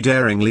now. She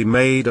daringly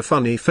made a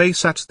funny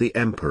face at the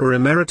Emperor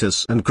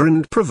Emeritus and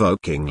grinned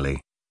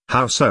provokingly.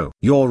 How so?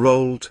 You're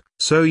rolled,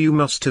 so you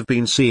must have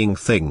been seeing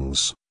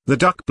things. The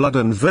duck blood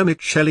and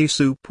vermicelli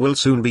soup will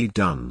soon be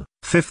done.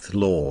 5th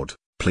Lord,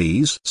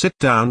 please sit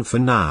down for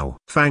now.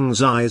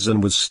 Fang's eyes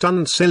and was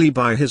stunned silly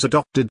by his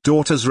adopted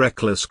daughter's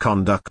reckless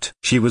conduct.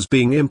 She was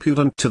being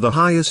impudent to the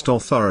highest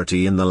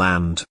authority in the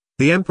land,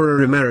 the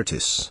Emperor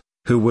Emeritus,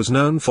 who was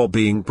known for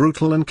being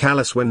brutal and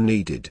callous when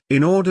needed.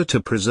 In order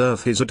to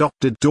preserve his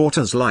adopted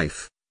daughter's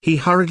life, he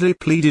hurriedly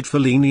pleaded for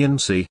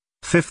leniency.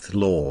 5th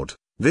Lord,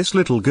 This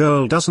little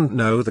girl doesn't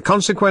know the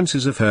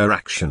consequences of her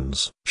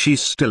actions.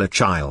 She's still a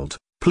child.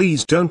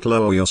 Please don't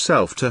lower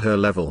yourself to her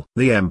level.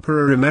 The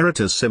Emperor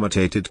Emeritus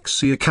imitated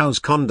Xiaocao's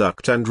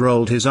conduct and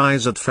rolled his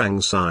eyes at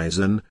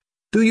Fangzaizen.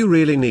 Do you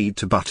really need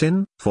to butt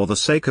in? For the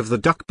sake of the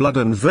duck blood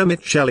and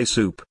vermicelli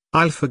soup,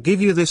 I'll forgive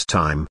you this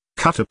time.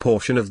 Cut a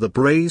portion of the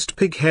braised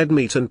pig head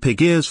meat and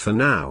pig ears for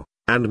now,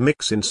 and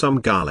mix in some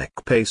garlic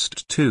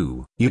paste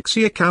too.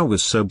 Xiaocao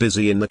was so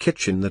busy in the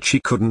kitchen that she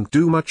couldn't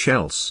do much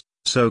else,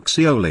 so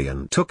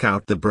Xiaolian took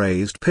out the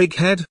braised pig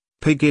head,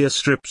 pig ear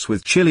strips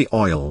with chili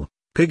oil,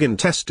 pig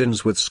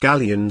intestines with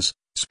scallions,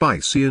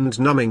 spicy and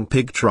numbing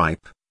pig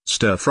tripe,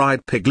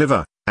 stir-fried pig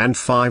liver, and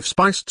 5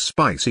 spiced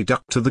spicy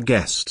duck to the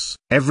guests.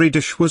 Every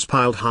dish was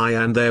piled high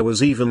and there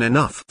was even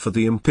enough for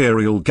the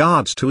imperial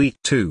guards to eat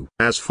too.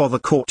 As for the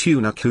court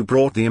eunuch who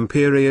brought the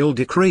imperial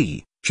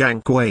decree,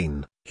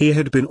 Tranquil, he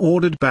had been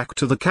ordered back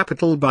to the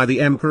capital by the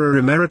Emperor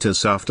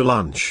Emeritus after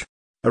lunch.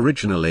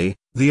 Originally,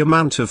 the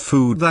amount of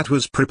food that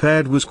was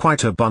prepared was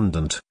quite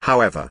abundant.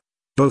 However,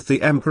 both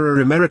the Emperor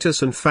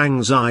Emeritus and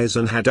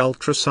Fangzaizen had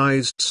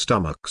ultra-sized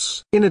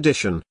stomachs. In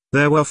addition,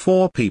 there were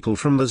 4 people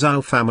from the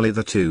Zhao family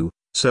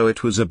so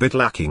it was a bit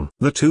lacking.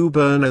 The 2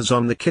 burners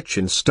on the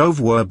kitchen stove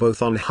were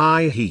both on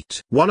high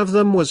heat. One of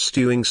them was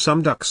stewing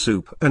some duck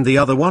soup and the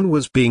other one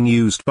was being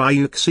used by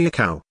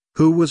Xiaocao,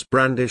 who was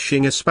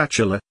brandishing a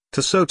spatula,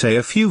 to saute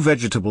a few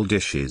vegetable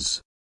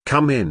dishes.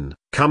 Come in,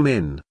 come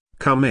in,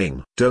 come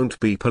in. Don't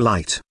be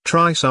polite.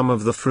 Try some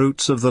of the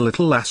fruits of the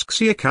little lass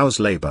Xiaocao's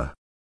labor.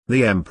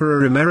 The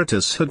Emperor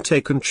Emeritus had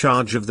taken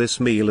charge of this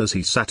meal as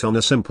he sat on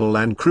a simple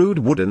and crude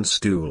wooden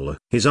stool.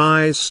 His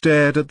eyes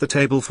stared at the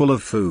table full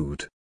of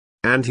food,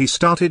 and he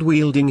started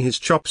wielding his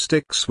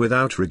chopsticks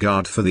without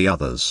regard for the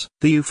others.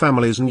 The Yu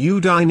family's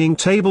new dining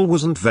table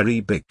wasn't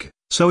very big,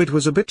 so it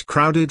was a bit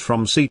crowded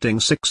from seating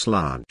 6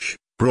 large,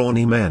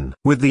 brawny men.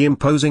 With the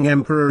imposing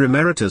Emperor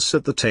Emeritus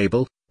at the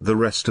table, the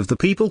rest of the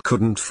people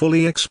couldn't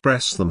fully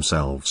express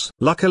themselves.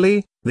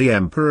 Luckily, the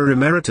Emperor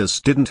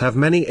Emeritus didn't have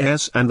many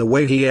heirs and the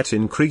way he ate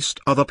increased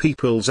other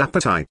people's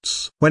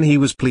appetites. When he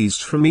was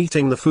pleased from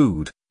eating the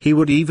food, he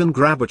would even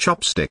grab a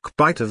chopstick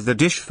bite of the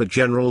dish for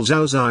General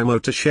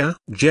Zhao to share.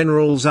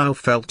 General Zhao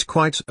felt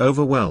quite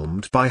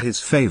overwhelmed by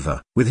his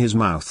favor. With his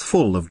mouth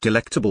full of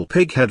delectable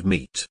pig head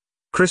meat,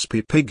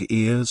 crispy pig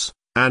ears,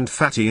 and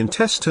fatty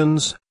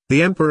intestines,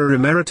 the Emperor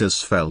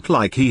Emeritus felt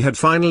like he had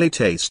finally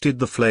tasted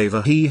the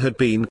flavor he had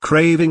been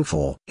craving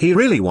for. He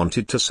really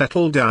wanted to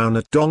settle down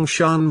at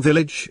Dongshan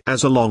village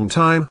as a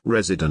long-time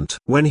resident.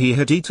 When he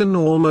had eaten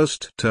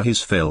almost to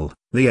his fill,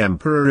 the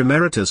Emperor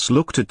Emeritus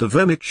looked at the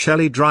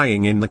vermicelli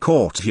drying in the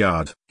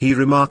courtyard. He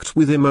remarked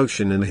with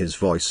emotion in his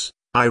voice,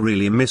 "I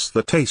really miss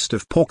the taste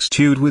of pork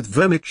stewed with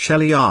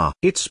vermicelli.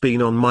 It's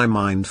been on my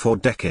mind for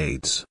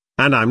decades,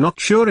 and I'm not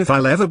sure if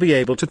I'll ever be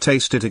able to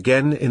taste it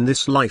again in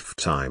this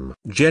lifetime."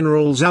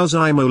 General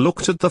Zhao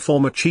looked at the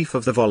former chief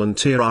of the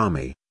volunteer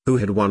army, who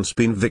had once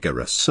been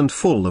vigorous and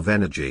full of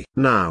energy.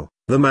 Now,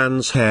 the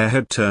man's hair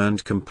had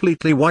turned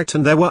completely white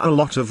and there were a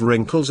lot of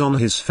wrinkles on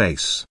his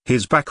face.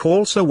 His back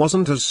also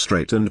wasn't as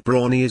straight and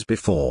brawny as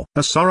before.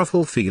 A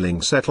sorrowful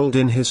feeling settled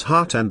in his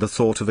heart and the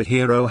thought of a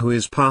hero who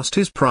is past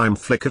his prime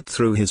flickered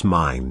through his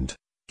mind.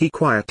 He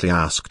quietly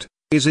asked,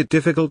 "Is it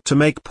difficult to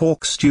make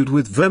pork stewed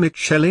with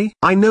vermicelli?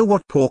 I know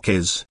what pork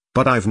is,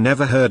 but I've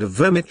never heard of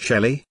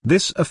vermicelli."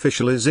 This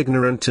official is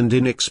ignorant and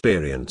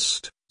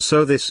inexperienced,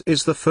 so this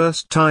is the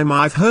first time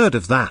I've heard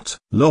of that.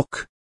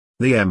 Look.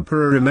 The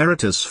Emperor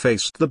Emeritus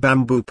faced the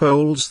bamboo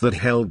poles that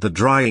held the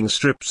drying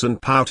strips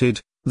and pouted,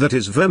 "That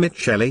is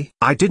vermicelli."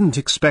 I didn't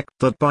expect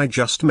that by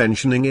just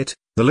mentioning it,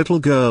 the little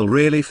girl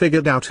really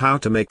figured out how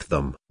to make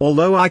them.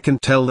 Although I can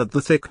tell that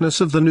the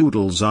thickness of the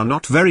noodles are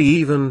not very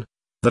even,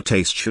 the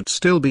taste should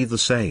still be the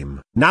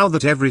same. Now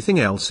that everything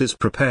else is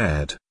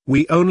prepared,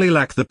 we only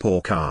lack the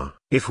pork.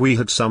 If we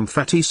had some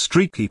fatty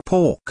streaky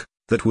pork,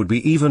 that would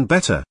be even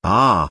better.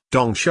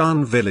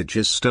 Dongshan village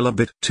is still a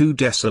bit too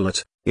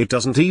desolate. It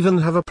doesn't even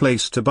have a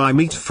place to buy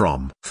meat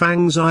from.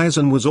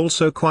 Fangzaizen was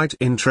also quite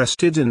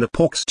interested in the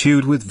pork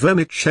stewed with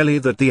vermicelli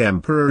that the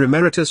Emperor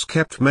Emeritus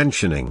kept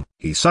mentioning.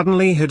 He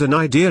suddenly had an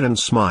idea and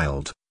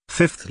smiled.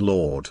 "Fifth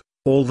Lord,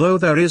 although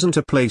there isn't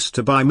a place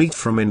to buy meat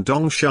from in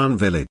Dongshan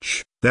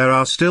village, there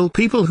are still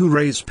people who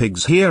raise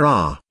pigs here.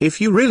 If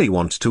you really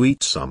want to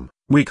eat some,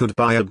 we could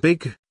buy a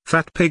big,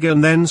 fat pig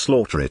and then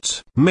slaughter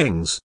it."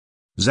 Mings.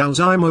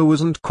 Zhao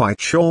wasn't quite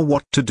sure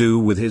what to do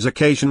with his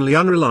occasionally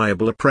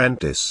unreliable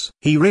apprentice.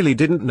 He really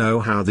didn't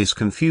know how this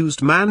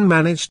confused man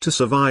managed to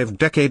survive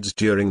decades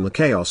during the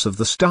chaos of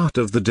the start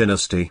of the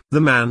dynasty. The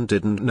man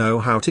didn't know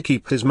how to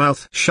keep his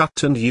mouth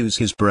shut and use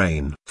his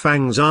brain.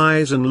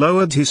 Fangzaizen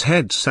lowered his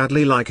head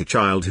sadly like a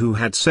child who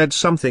had said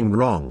something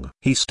wrong.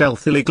 He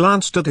stealthily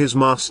glanced at his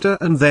master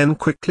and then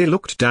quickly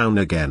looked down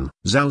again.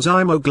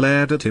 Zhao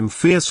glared at him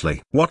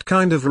fiercely. What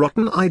kind of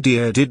rotten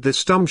idea did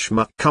this dumb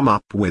schmuck come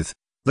up with?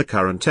 The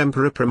current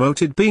emperor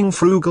promoted being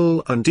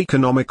frugal and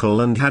economical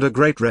and had a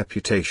great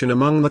reputation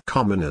among the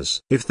commoners.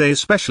 If they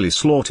especially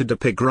slaughtered a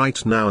pig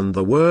right now and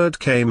the word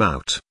came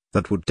out,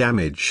 that would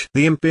damage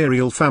the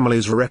imperial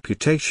family's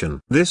reputation.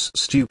 This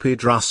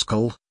stupid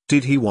rascal,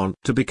 did he want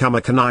to become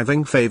a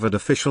conniving favored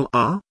official?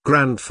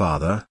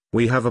 Grandfather,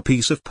 we have a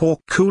piece of pork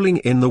cooling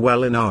in the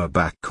well in our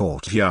back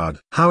courtyard.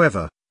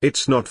 However,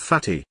 it's not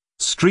fatty,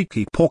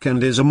 streaky pork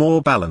and is a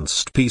more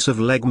balanced piece of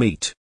leg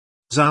meat.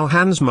 Zhao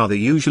Han's mother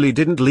usually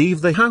didn't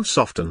leave the house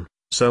often,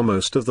 so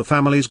most of the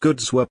family's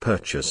goods were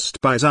purchased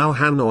by Zhao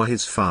Han or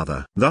his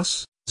father.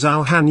 Thus,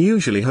 Zhao Han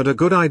usually had a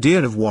good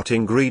idea of what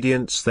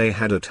ingredients they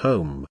had at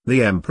home.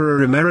 The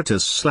Emperor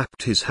Emeritus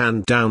slapped his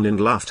hand down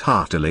and laughed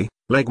heartily.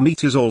 Leg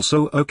meat is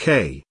also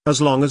okay. As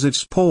long as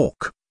it's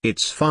pork,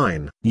 it's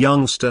fine.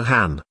 Youngster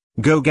Han,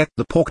 go get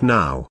the pork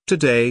now.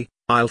 Today,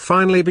 I'll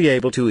finally be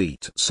able to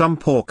eat some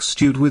pork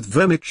stewed with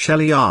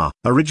vermicelli.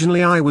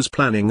 Originally I was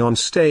planning on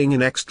staying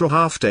an extra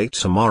half day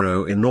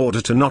tomorrow in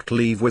order to not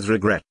leave with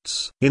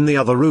regrets. In the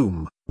other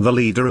room, the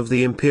leader of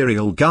the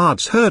Imperial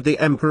Guards heard the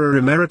Emperor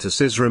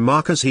Emeritus's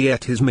remark as he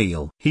ate his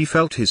meal. He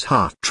felt his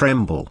heart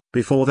tremble.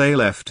 Before they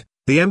left,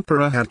 the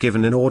Emperor had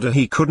given an order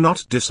he could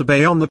not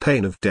disobey on the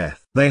pain of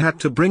death. They had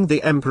to bring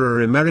the Emperor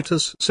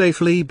Emeritus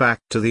safely back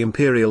to the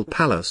Imperial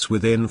Palace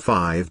within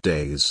 5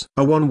 days.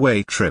 A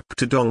one-way trip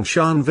to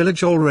Dongshan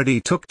village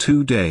already took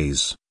 2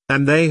 days,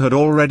 and they had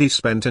already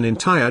spent an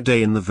entire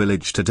day in the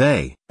village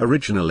today.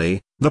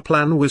 Originally, the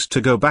plan was to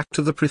go back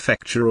to the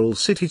prefectural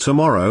city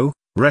tomorrow,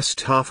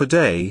 rest half a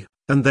day,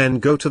 and then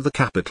go to the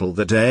capital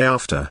the day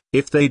after.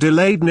 If they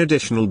delayed an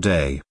additional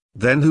day,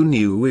 then who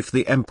knew if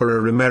the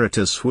Emperor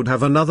Emeritus would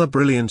have another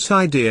brilliant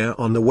idea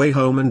on the way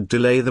home and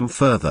delay them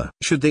further.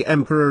 Should the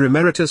Emperor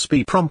Emeritus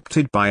be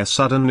prompted by a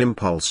sudden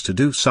impulse to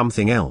do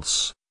something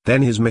else,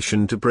 then his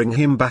mission to bring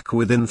him back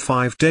within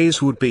 5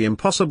 days would be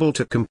impossible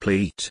to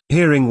complete.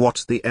 Hearing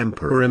what the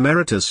Emperor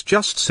Emeritus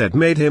just said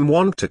made him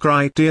want to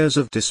cry tears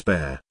of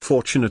despair.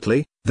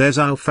 Fortunately, their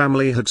Zhao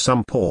family had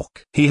some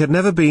pork. He had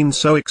never been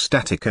so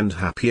ecstatic and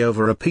happy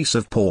over a piece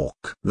of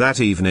pork. That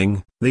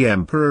evening, the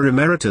Emperor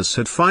Emeritus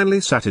had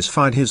finally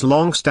satisfied his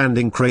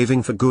long-standing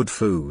craving for good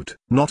food.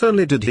 Not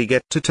only did he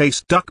get to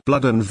taste duck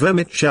blood and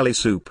vermicelli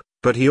soup,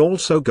 but he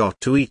also got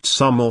to eat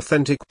some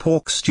authentic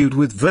pork stewed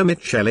with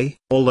vermicelli.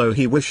 Although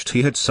he wished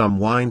he had some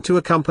wine to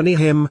accompany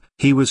him,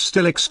 he was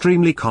still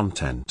extremely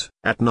content.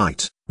 At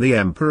night, the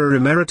Emperor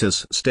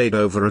Emeritus stayed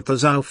over at the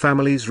Zhao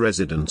family's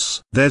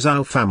residence. Their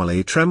Zhao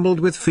family trembled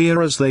with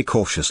fear as they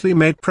cautiously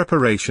made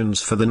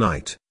preparations for the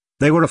night.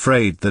 They were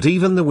afraid that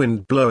even the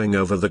wind blowing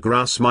over the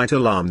grass might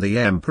alarm the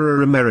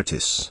Emperor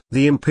Emeritus.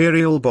 The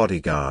imperial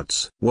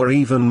bodyguards were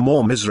even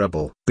more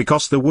miserable.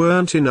 Because there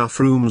weren't enough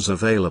rooms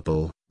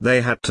available,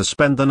 they had to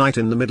spend the night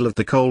in the middle of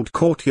the cold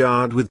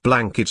courtyard with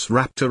blankets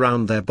wrapped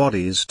around their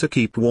bodies to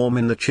keep warm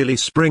in the chilly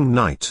spring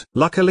night.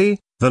 Luckily,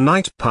 the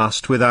night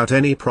passed without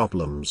any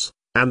problems,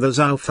 and the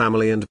Zhao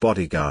family and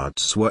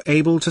bodyguards were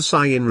able to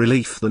sigh in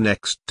relief the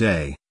next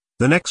day.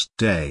 The next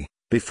day,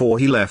 before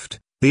he left,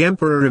 the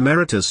Emperor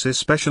Emeritus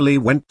especially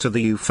went to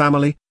the Yu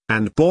family,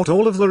 and bought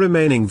all of the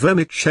remaining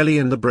vermicelli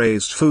and the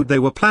braised food they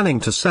were planning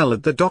to sell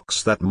at the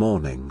docks that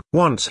morning.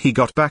 Once he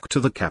got back to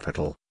the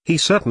capital, he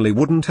certainly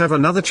wouldn't have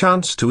another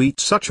chance to eat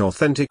such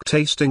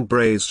authentic-tasting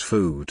braised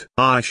food.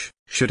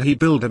 Should he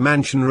build a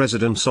mansion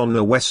residence on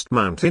the West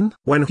Mountain?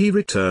 When he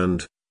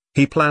returned,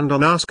 he planned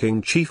on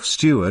asking Chief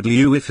Steward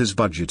Liu if his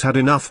budget had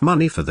enough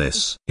money for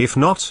this. If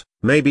not,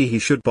 maybe he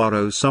should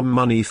borrow some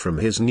money from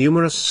his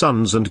numerous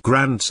sons and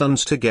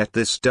grandsons to get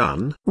this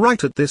done.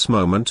 Right at this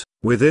moment,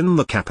 within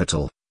the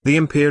capital, the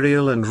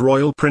imperial and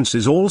royal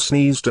princes all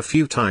sneezed a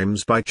few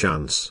times by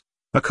chance.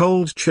 A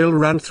cold chill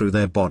ran through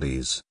their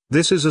bodies.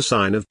 This is a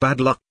sign of bad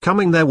luck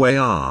coming their way.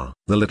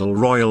 The little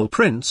royal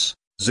prince,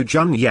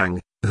 Zhejiang,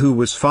 who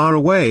was far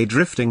away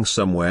drifting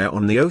somewhere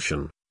on the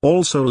ocean,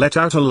 also let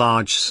out a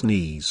large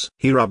sneeze.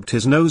 He rubbed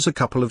his nose a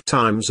couple of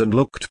times and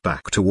looked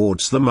back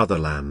towards the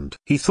motherland.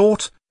 He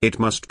thought, it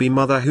must be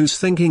mother who's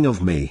thinking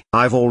of me.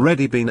 I've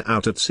already been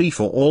out at sea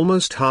for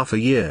almost half a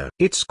year.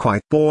 It's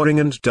quite boring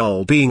and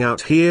dull being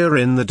out here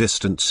in the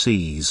distant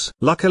seas.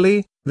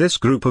 Luckily, this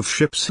group of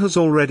ships has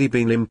already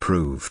been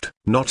improved.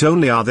 Not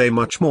only are they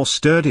much more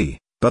sturdy,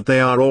 but they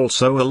are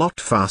also a lot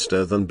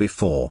faster than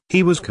before.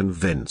 He was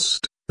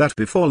convinced that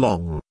before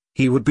long,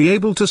 he would be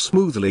able to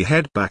smoothly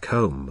head back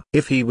home.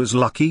 If he was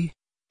lucky,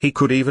 he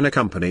could even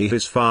accompany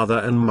his father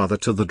and mother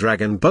to the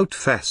Dragon Boat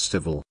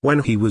Festival.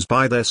 When he was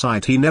by their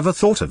side he never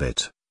thought of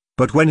it.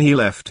 But when he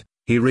left,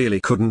 he really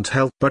couldn't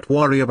help but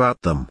worry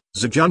about them.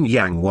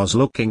 Zhejiang was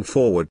looking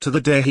forward to the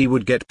day he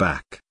would get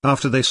back.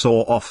 After they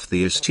saw off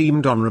the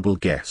esteemed honorable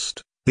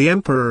guest, the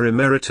Emperor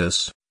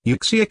Emeritus,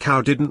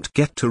 Xiaocao didn't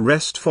get to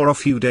rest for a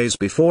few days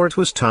before it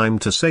was time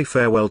to say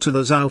farewell to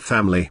the Zhao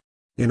family.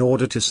 In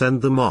order to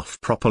send them off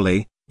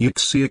properly,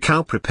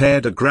 Xiaocao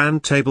prepared a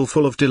grand table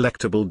full of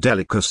delectable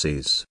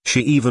delicacies.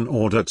 She even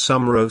ordered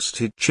some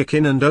roasted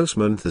chicken and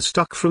osman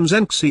stock from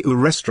Zhenxiu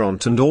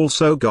restaurant and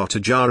also got a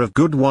jar of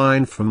good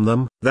wine from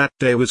them. That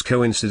day was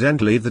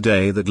coincidentally the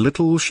day that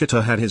little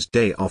Shitter had his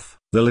day off.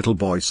 The little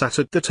boy sat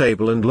at the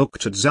table and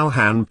looked at Zhao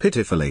Han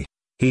pitifully.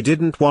 He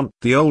didn't want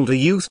the older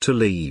youth to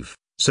leave,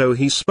 so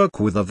he spoke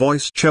with a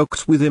voice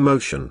choked with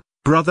emotion.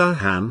 Brother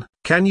Han,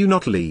 Can you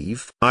not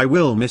leave? I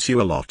will miss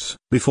you a lot.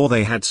 Before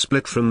they had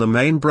split from the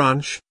main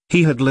branch,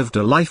 he had lived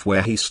a life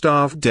where he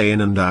starved day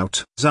in and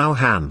out. Zhao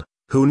Han,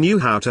 who knew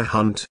how to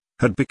hunt,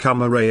 had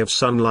become a ray of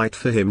sunlight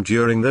for him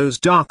during those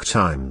dark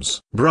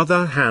times.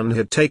 Brother Han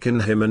had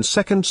taken him and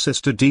second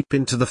sister deep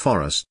into the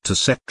forest to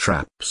set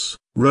traps,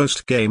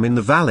 roast game in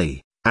the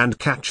valley, and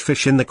catch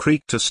fish in the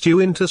creek to stew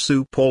into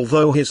soup.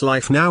 Although his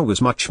life now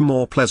was much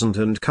more pleasant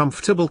and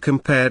comfortable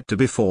compared to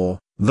before,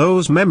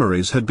 those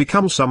memories had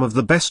become some of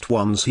the best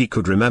ones he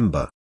could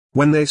remember.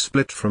 When they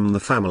split from the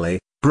family,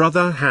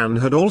 Brother Han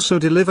had also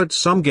delivered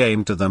some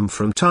game to them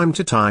from time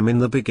to time in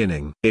the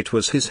beginning. It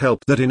was his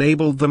help that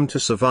enabled them to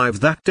survive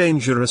that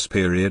dangerous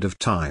period of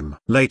time.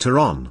 Later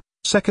on,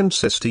 second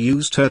sister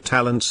used her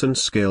talents and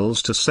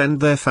skills to send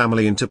their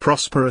family into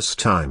prosperous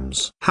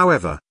times.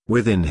 However,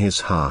 within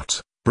his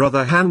heart,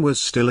 Brother Han was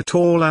still a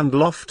tall and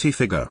lofty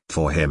figure.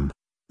 For him,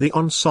 the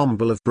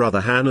ensemble of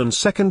Brother Han and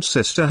second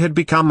sister had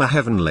become a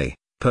heavenly,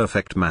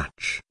 perfect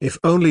match. If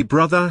only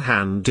Brother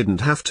Han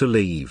didn't have to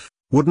leave.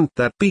 Wouldn't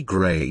that be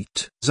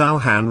great?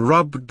 Zhao Han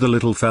rubbed the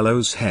little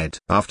fellow's head.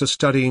 After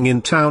studying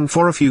in town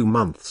for a few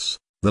months,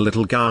 the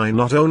little guy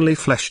not only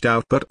fleshed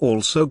out but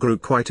also grew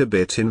quite a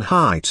bit in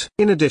height.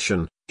 In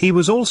addition, he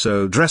was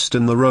also dressed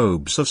in the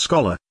robes of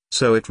scholar,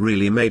 so it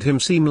really made him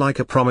seem like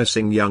a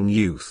promising young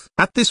youth.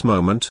 At this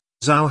moment,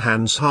 Zhao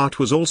Han's heart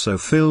was also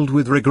filled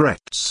with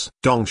regrets.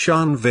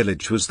 Dongshan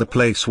village was the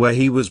place where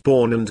he was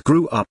born and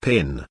grew up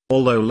in.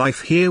 Although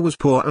life here was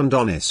poor and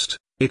honest,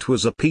 it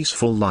was a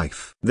peaceful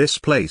life. This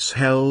place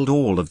held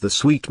all of the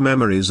sweet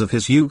memories of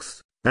his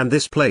youth, and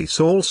this place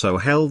also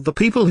held the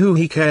people who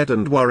he cared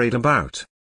and worried about.